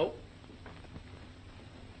 No.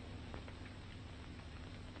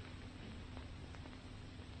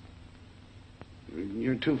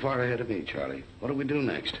 You're too far ahead of me, Charlie. What do we do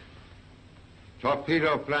next?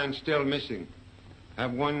 Torpedo plan still missing.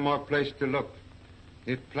 Have one more place to look.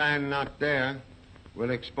 If plan not there,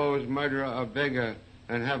 we'll expose murderer of Vega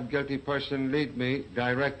and have guilty person lead me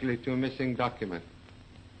directly to missing document.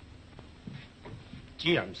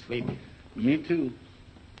 Gee, I'm sleepy. Me too.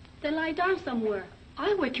 Then lie down somewhere.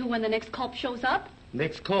 I'll wake you when the next corpse shows up.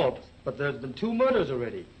 Next corpse? But there's been 2 murders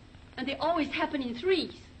already. And they always happen in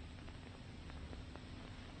threes.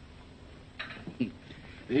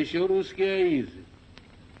 They sure do scare easy.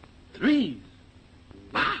 3s.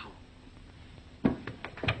 Wow.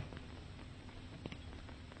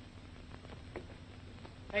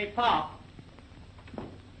 Hey, Pop.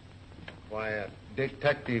 Quiet.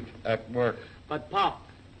 Detective at work. But, Pop,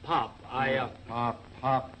 I,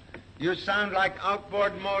 Pop. You sound like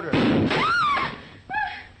outboard motor.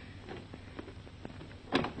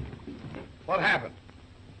 What happened?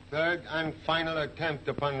 Third and final attempt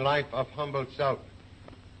upon life of humble self.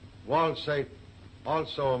 Wall safe,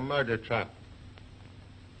 also a murder trap.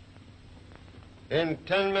 In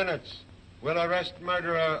 10 minutes, we'll arrest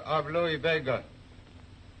murderer of Louis Vega.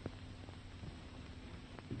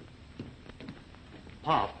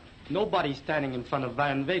 Pop, nobody standing in front of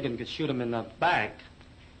Van Wegen could shoot him in the back.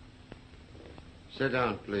 Sit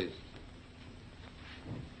down, please.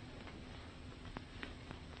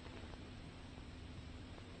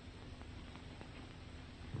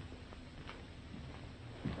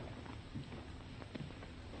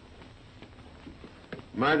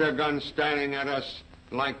 Murder gun staring at us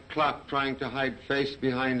like clock trying to hide face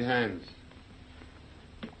behind hands.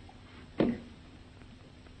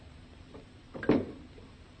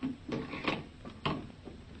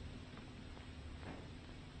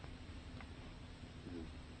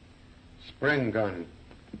 Spring gun,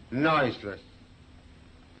 noiseless.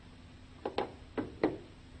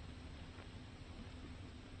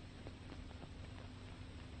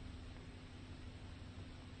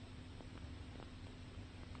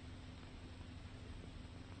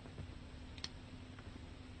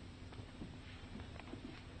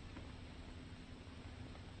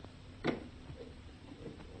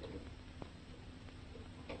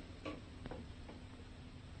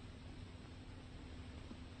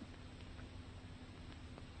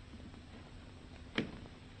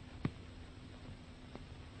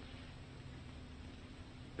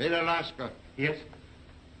 Peter Alaska. Yes?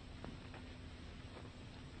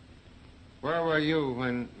 Where were you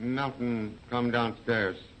when Milton come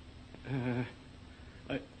downstairs?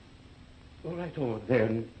 Right over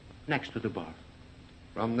there, next to the bar.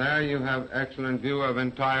 From there, you have excellent view of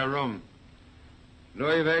entire room.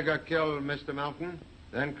 Louis Vega killed Mr. Milton,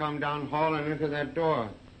 then come down hall and into that door.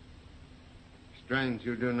 Strange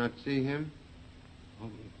you do not see him. Oh,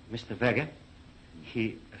 Mr. Vega?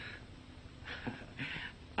 He...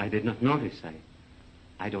 I did not notice.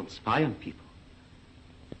 I don't spy on people.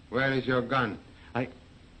 Where is your gun?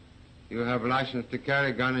 You have license to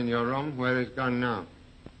carry gun in your room. Where is gun now?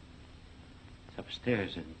 It's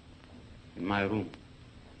upstairs in my room.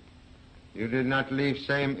 You did not leave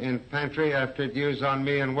same in pantry after it used on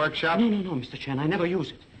me in workshop? No, Mr. Chen. I never use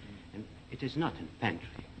it. And it is not in pantry.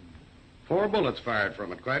 4 bullets fired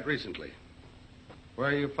from it quite recently.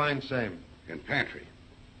 Where you find same? In pantry.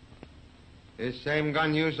 Is same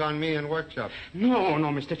gun used on me in workshop? No,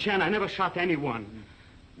 Mr. Chen. I never shot anyone.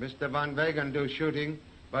 Mr. Van Wegen do shooting,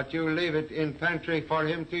 but you leave it in pantry for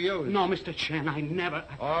him to use. No, Mr. Chen, I never...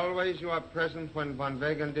 Always you are present when Van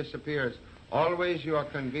Wegen disappears. Always you are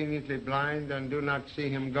conveniently blind and do not see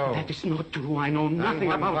him go. That is not true. I know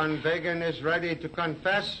nothing and when about... Van Wegen is ready to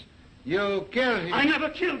confess, you kill him. I never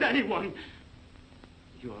killed anyone.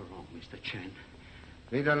 You are wrong, Mr. Chen.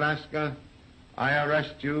 Peter Alaska, I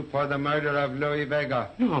arrest you for the murder of Louis Vega.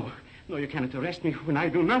 No, you cannot arrest me when I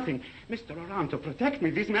do nothing. Mr. Aranto, protect me.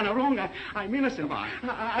 These men are wrong. I'm innocent.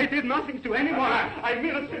 I did nothing to anyone. I'm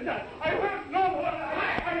innocent. I hurt no one.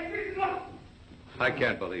 I did nothing. I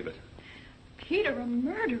can't believe it. Peter, a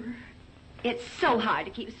murderer? It's so hard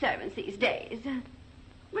to keep servants these days.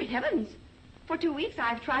 Great heavens. For 2 weeks,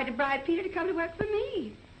 I've tried to bribe Peter to come to work for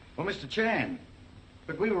me. Well, Mr. Chan,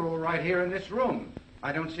 but we were all right here in this room.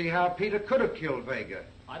 I don't see how Peter could have killed Vega.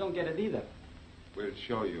 I don't get it either. We'll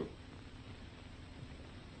show you.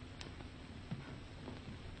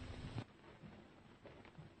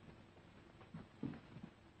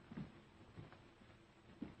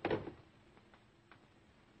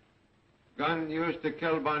 Gun used to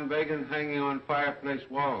kill Van Wegen hanging on fireplace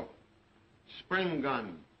wall. Spring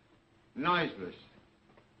gun. Noiseless.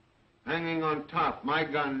 Hanging on top. My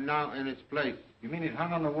gun now in its place. You mean it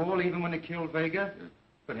hung on the wall even when it killed Vega? Yeah.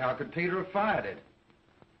 But how could Peter have fired it?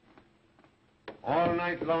 All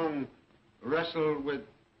night long, wrestled with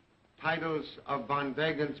titles of Van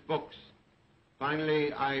Wegen's books.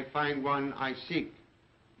 Finally, I find one I seek.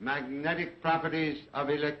 Magnetic properties of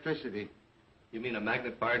electricity. You mean a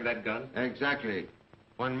magnet fired that gun? Exactly.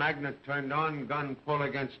 When magnet turned on, gun pull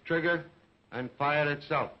against trigger and fire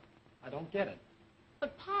itself. I don't get it.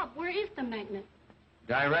 But, Pop, where is the magnet?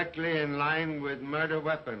 Directly in line with murder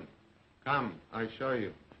weapon. Come, I show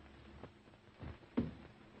you.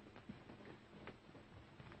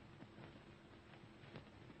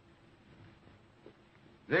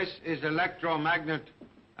 This is electromagnet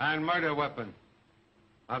and murder weapon.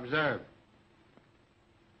 Observe.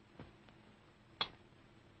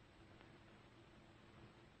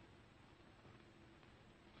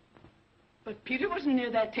 But Peter wasn't near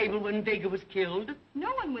that table when Vega was killed.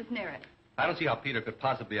 No one was near it. I don't see how Peter could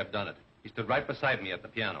possibly have done it. He stood right beside me at the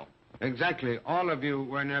piano. Exactly. All of you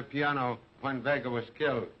were near piano when Vega was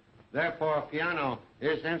killed. Therefore, piano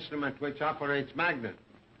is instrument which operates magnet.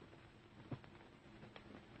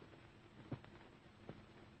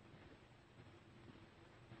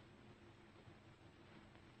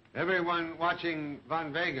 Everyone watching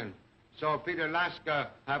Van Wegen saw Peter Laska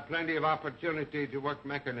have plenty of opportunity to work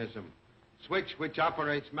mechanism. Switch which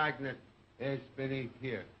operates magnet is beneath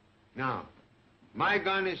here. Now, my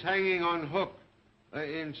gun is hanging on hook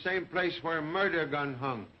in same place where murder gun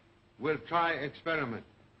hung. We'll try experiment.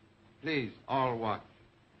 Please, all watch.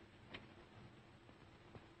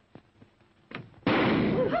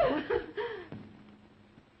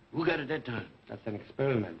 Who got it that time? That's an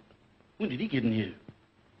experiment. When did he get in here?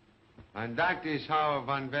 And that is how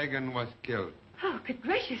Van Wegen was killed. Oh, good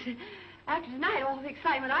gracious. After tonight, all the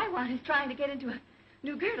excitement I want is trying to get into a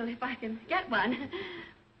new girdle if I can get one.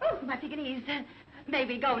 Oh, my Pekingese. May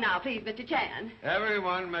we go now, please, Mr. Chan?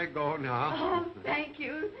 Everyone may go now. Oh, thank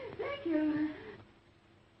you. Thank you.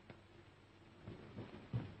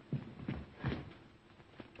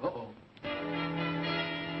 Uh-oh.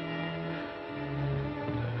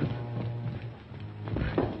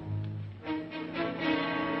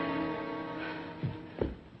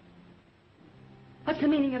 What's the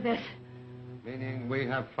meaning of this? Meaning we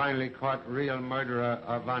have finally caught real murderer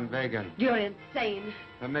of Van Wegen. You're insane.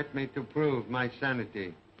 Permit me to prove my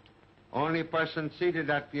sanity. Only person seated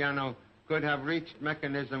at piano could have reached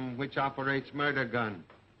mechanism which operates murder gun.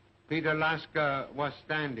 Peter Lasker was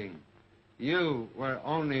standing. You were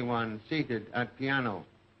only one seated at piano.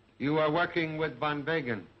 You were working with Van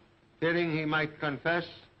Wegen. Fearing he might confess,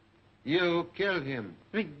 you killed him.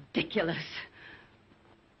 Ridiculous.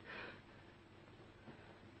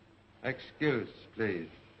 Excuse, please.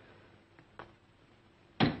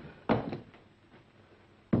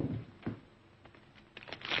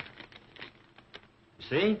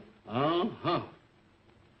 See? Uh-huh.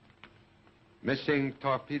 Missing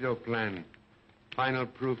torpedo plan. Final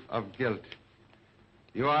proof of guilt.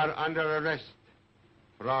 You are under arrest,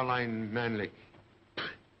 Fräulein Manlich.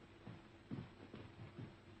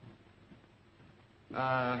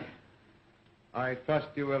 I trust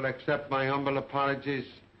you will accept my humble apologies.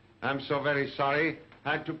 I'm so very sorry.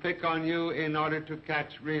 Had to pick on you in order to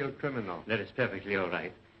catch real criminal. That is perfectly all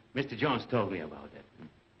right. Mr. Jones told me about it.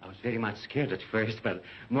 I was very much scared at first, but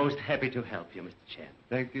most happy to help you, Mr. Chan.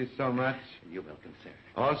 Thank you so much. You're welcome, sir.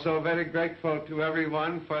 Also very grateful to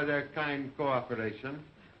everyone for their kind cooperation.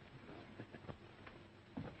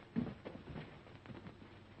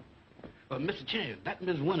 Mr. Chan, that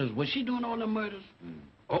Miss Winters, was she doing all the murders?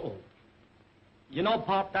 Uh-oh. You know,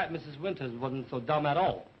 Pop, that Mrs. Winters wasn't so dumb at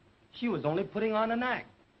all. She was only putting on an act.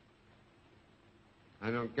 I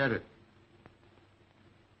don't get it.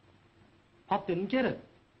 Pop didn't get it.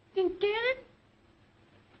 Didn't get it?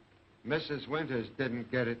 Mrs. Winters didn't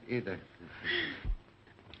get it either.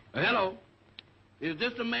 Hello. Is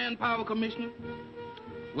this the Manpower Commissioner?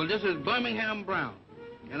 Well, this is Birmingham Brown,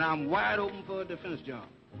 and I'm wide open for a defense job.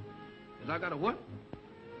 Cause I got a what?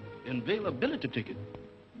 Availability ticket.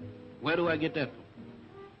 Where do I get that from?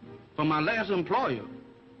 From my last employer.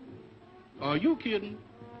 Are you kidding?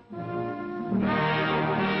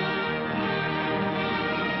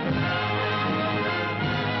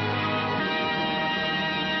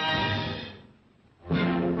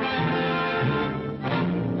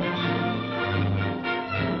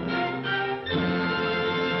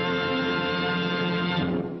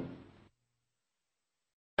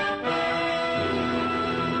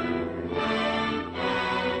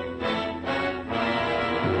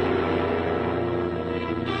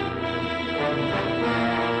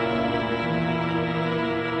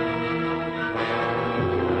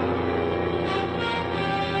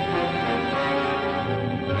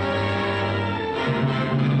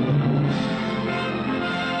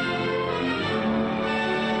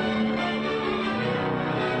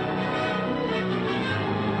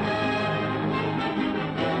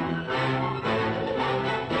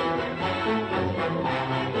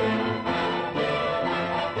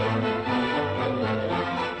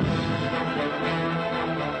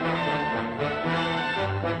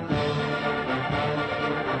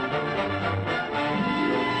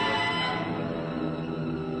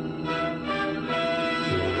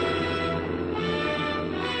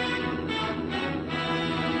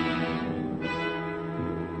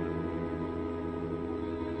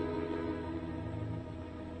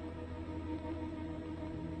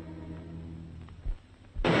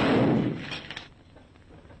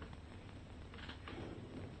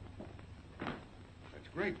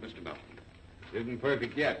 Great, Mr. Melton. It isn't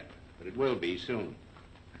perfect yet, but it will be soon.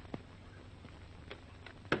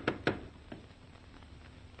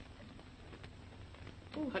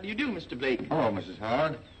 Oh, how do you do, Mr. Blake? Hello, Mrs.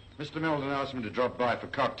 Howard. Mr. Melton asked me to drop by for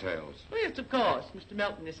cocktails. Oh, yes, of course. Mr.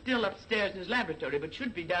 Melton is still upstairs in his laboratory, but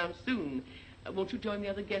should be down soon. Won't you join the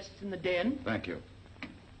other guests in the den? Thank you.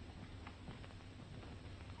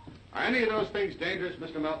 Are any of those things dangerous,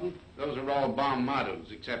 Mr. Melton? Those are all bomb models,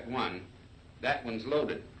 except one. That one's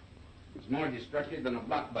loaded. It's more destructive than a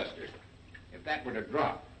blockbuster. If that were to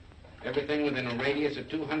drop, everything within a radius of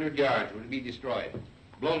 200 yards would be destroyed,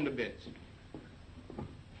 blown to bits.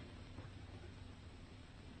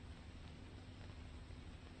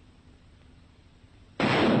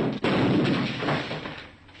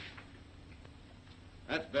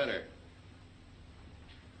 That's better.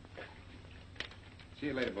 See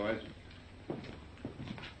you later, boys.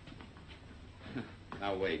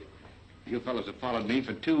 Now, wait. You fellows have followed me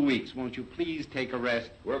for 2 weeks. Won't you please take a rest?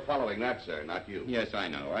 We're following that, sir, not you. Yes, I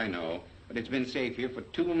know. But it's been safe here for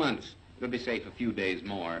 2 months. It'll be safe a few days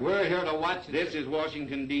more. We're here to watch... This is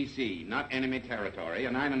Washington, D.C., not enemy territory,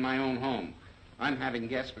 and I'm in my own home. I'm having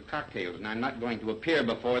guests for cocktails, and I'm not going to appear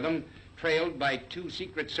before them trailed by 2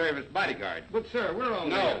 Secret Service bodyguards. But, sir, we're only...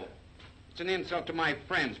 No. It's an insult to my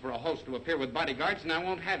friends for a host to appear with bodyguards, and I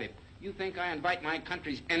won't have it. You think I invite my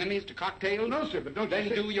country's enemies to cocktails? No, sir, but don't you... Then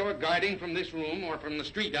do your guarding from this room or from the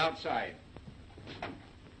street outside.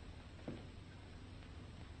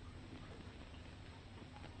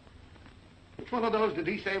 Which one of those did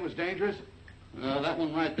he say was dangerous? That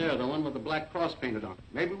one right there, the one with the black cross painted on.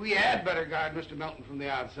 Maybe we had better guard Mr. Melton from the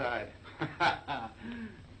outside.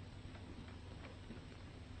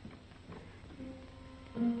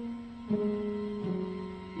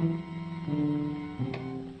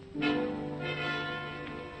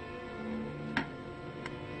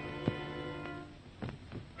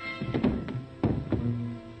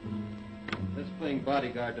 This playing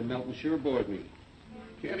bodyguard to Melton sure bored me.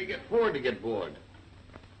 Can't he get bored to get bored?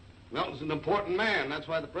 Melton's an important man. That's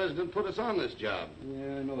why the president put us on this job.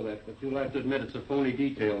 Yeah, I know that, but you'll have to admit it's a phony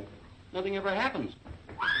detail. Nothing ever happens.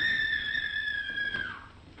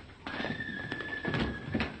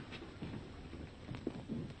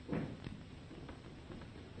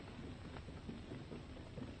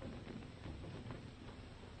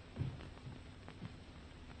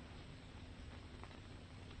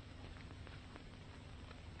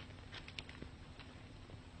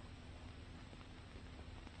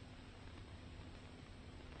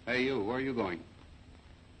 Hey, you, where are you going?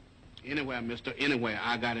 Anywhere, mister, anywhere.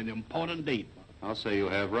 I got an important date. I'll say you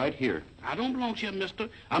have right here. I don't belong here, mister.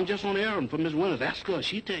 I'm just on errand for Miss Winters. Ask her.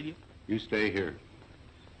 She'll tell you. You stay here.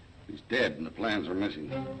 He's dead and the plans are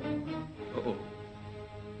missing. Uh-oh.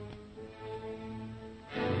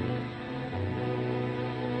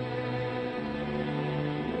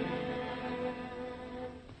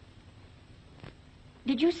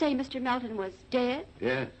 Did you say Mr. Melton was dead?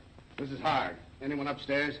 Yes. This is hard. Anyone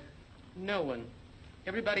upstairs? No one.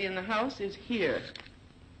 Everybody in the house is here.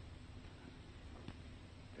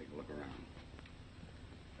 Take a look around.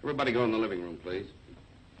 Everybody go in the living room, please.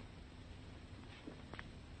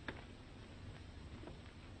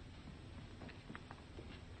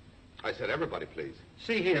 I said everybody, please.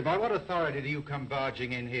 See here, by what authority do you come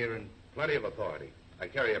barging in here and... Plenty of authority. I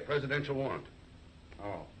carry a presidential warrant.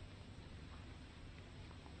 Oh.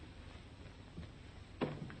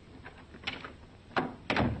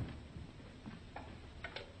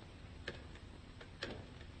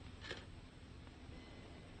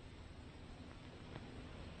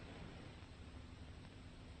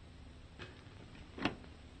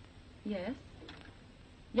 Yes?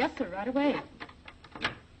 Yes, sir, right away.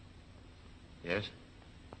 Yes?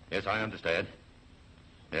 Yes, I understand.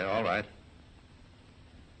 Yeah, all right.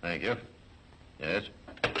 Thank you. Yes?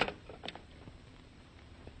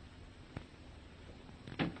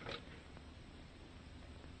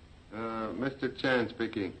 Mr. Chan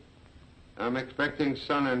speaking. I'm expecting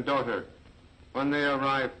son and daughter. When they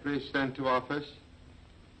arrive, please send to office.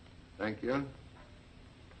 Thank you.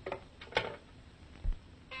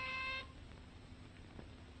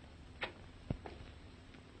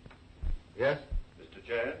 Yes? Mr.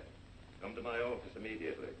 Chair, come to my office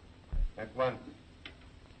immediately. At once.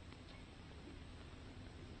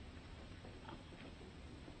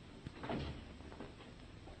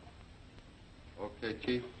 Okay,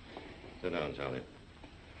 Chief. Sit down, Charlie.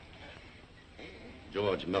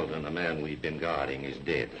 George Melton, the man we've been guarding, is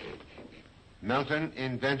dead. Melton,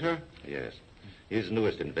 inventor? Yes. His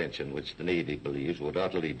newest invention, which the Navy believes would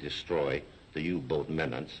utterly destroy the U-boat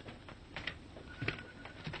menace.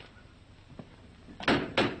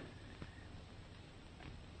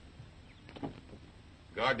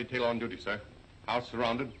 Guard detail on duty, sir. House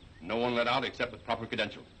surrounded. No one let out except with proper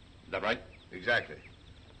credentials. Is that right? Exactly.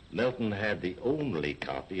 Melton had the only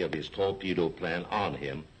copy of his torpedo plan on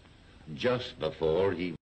him just before he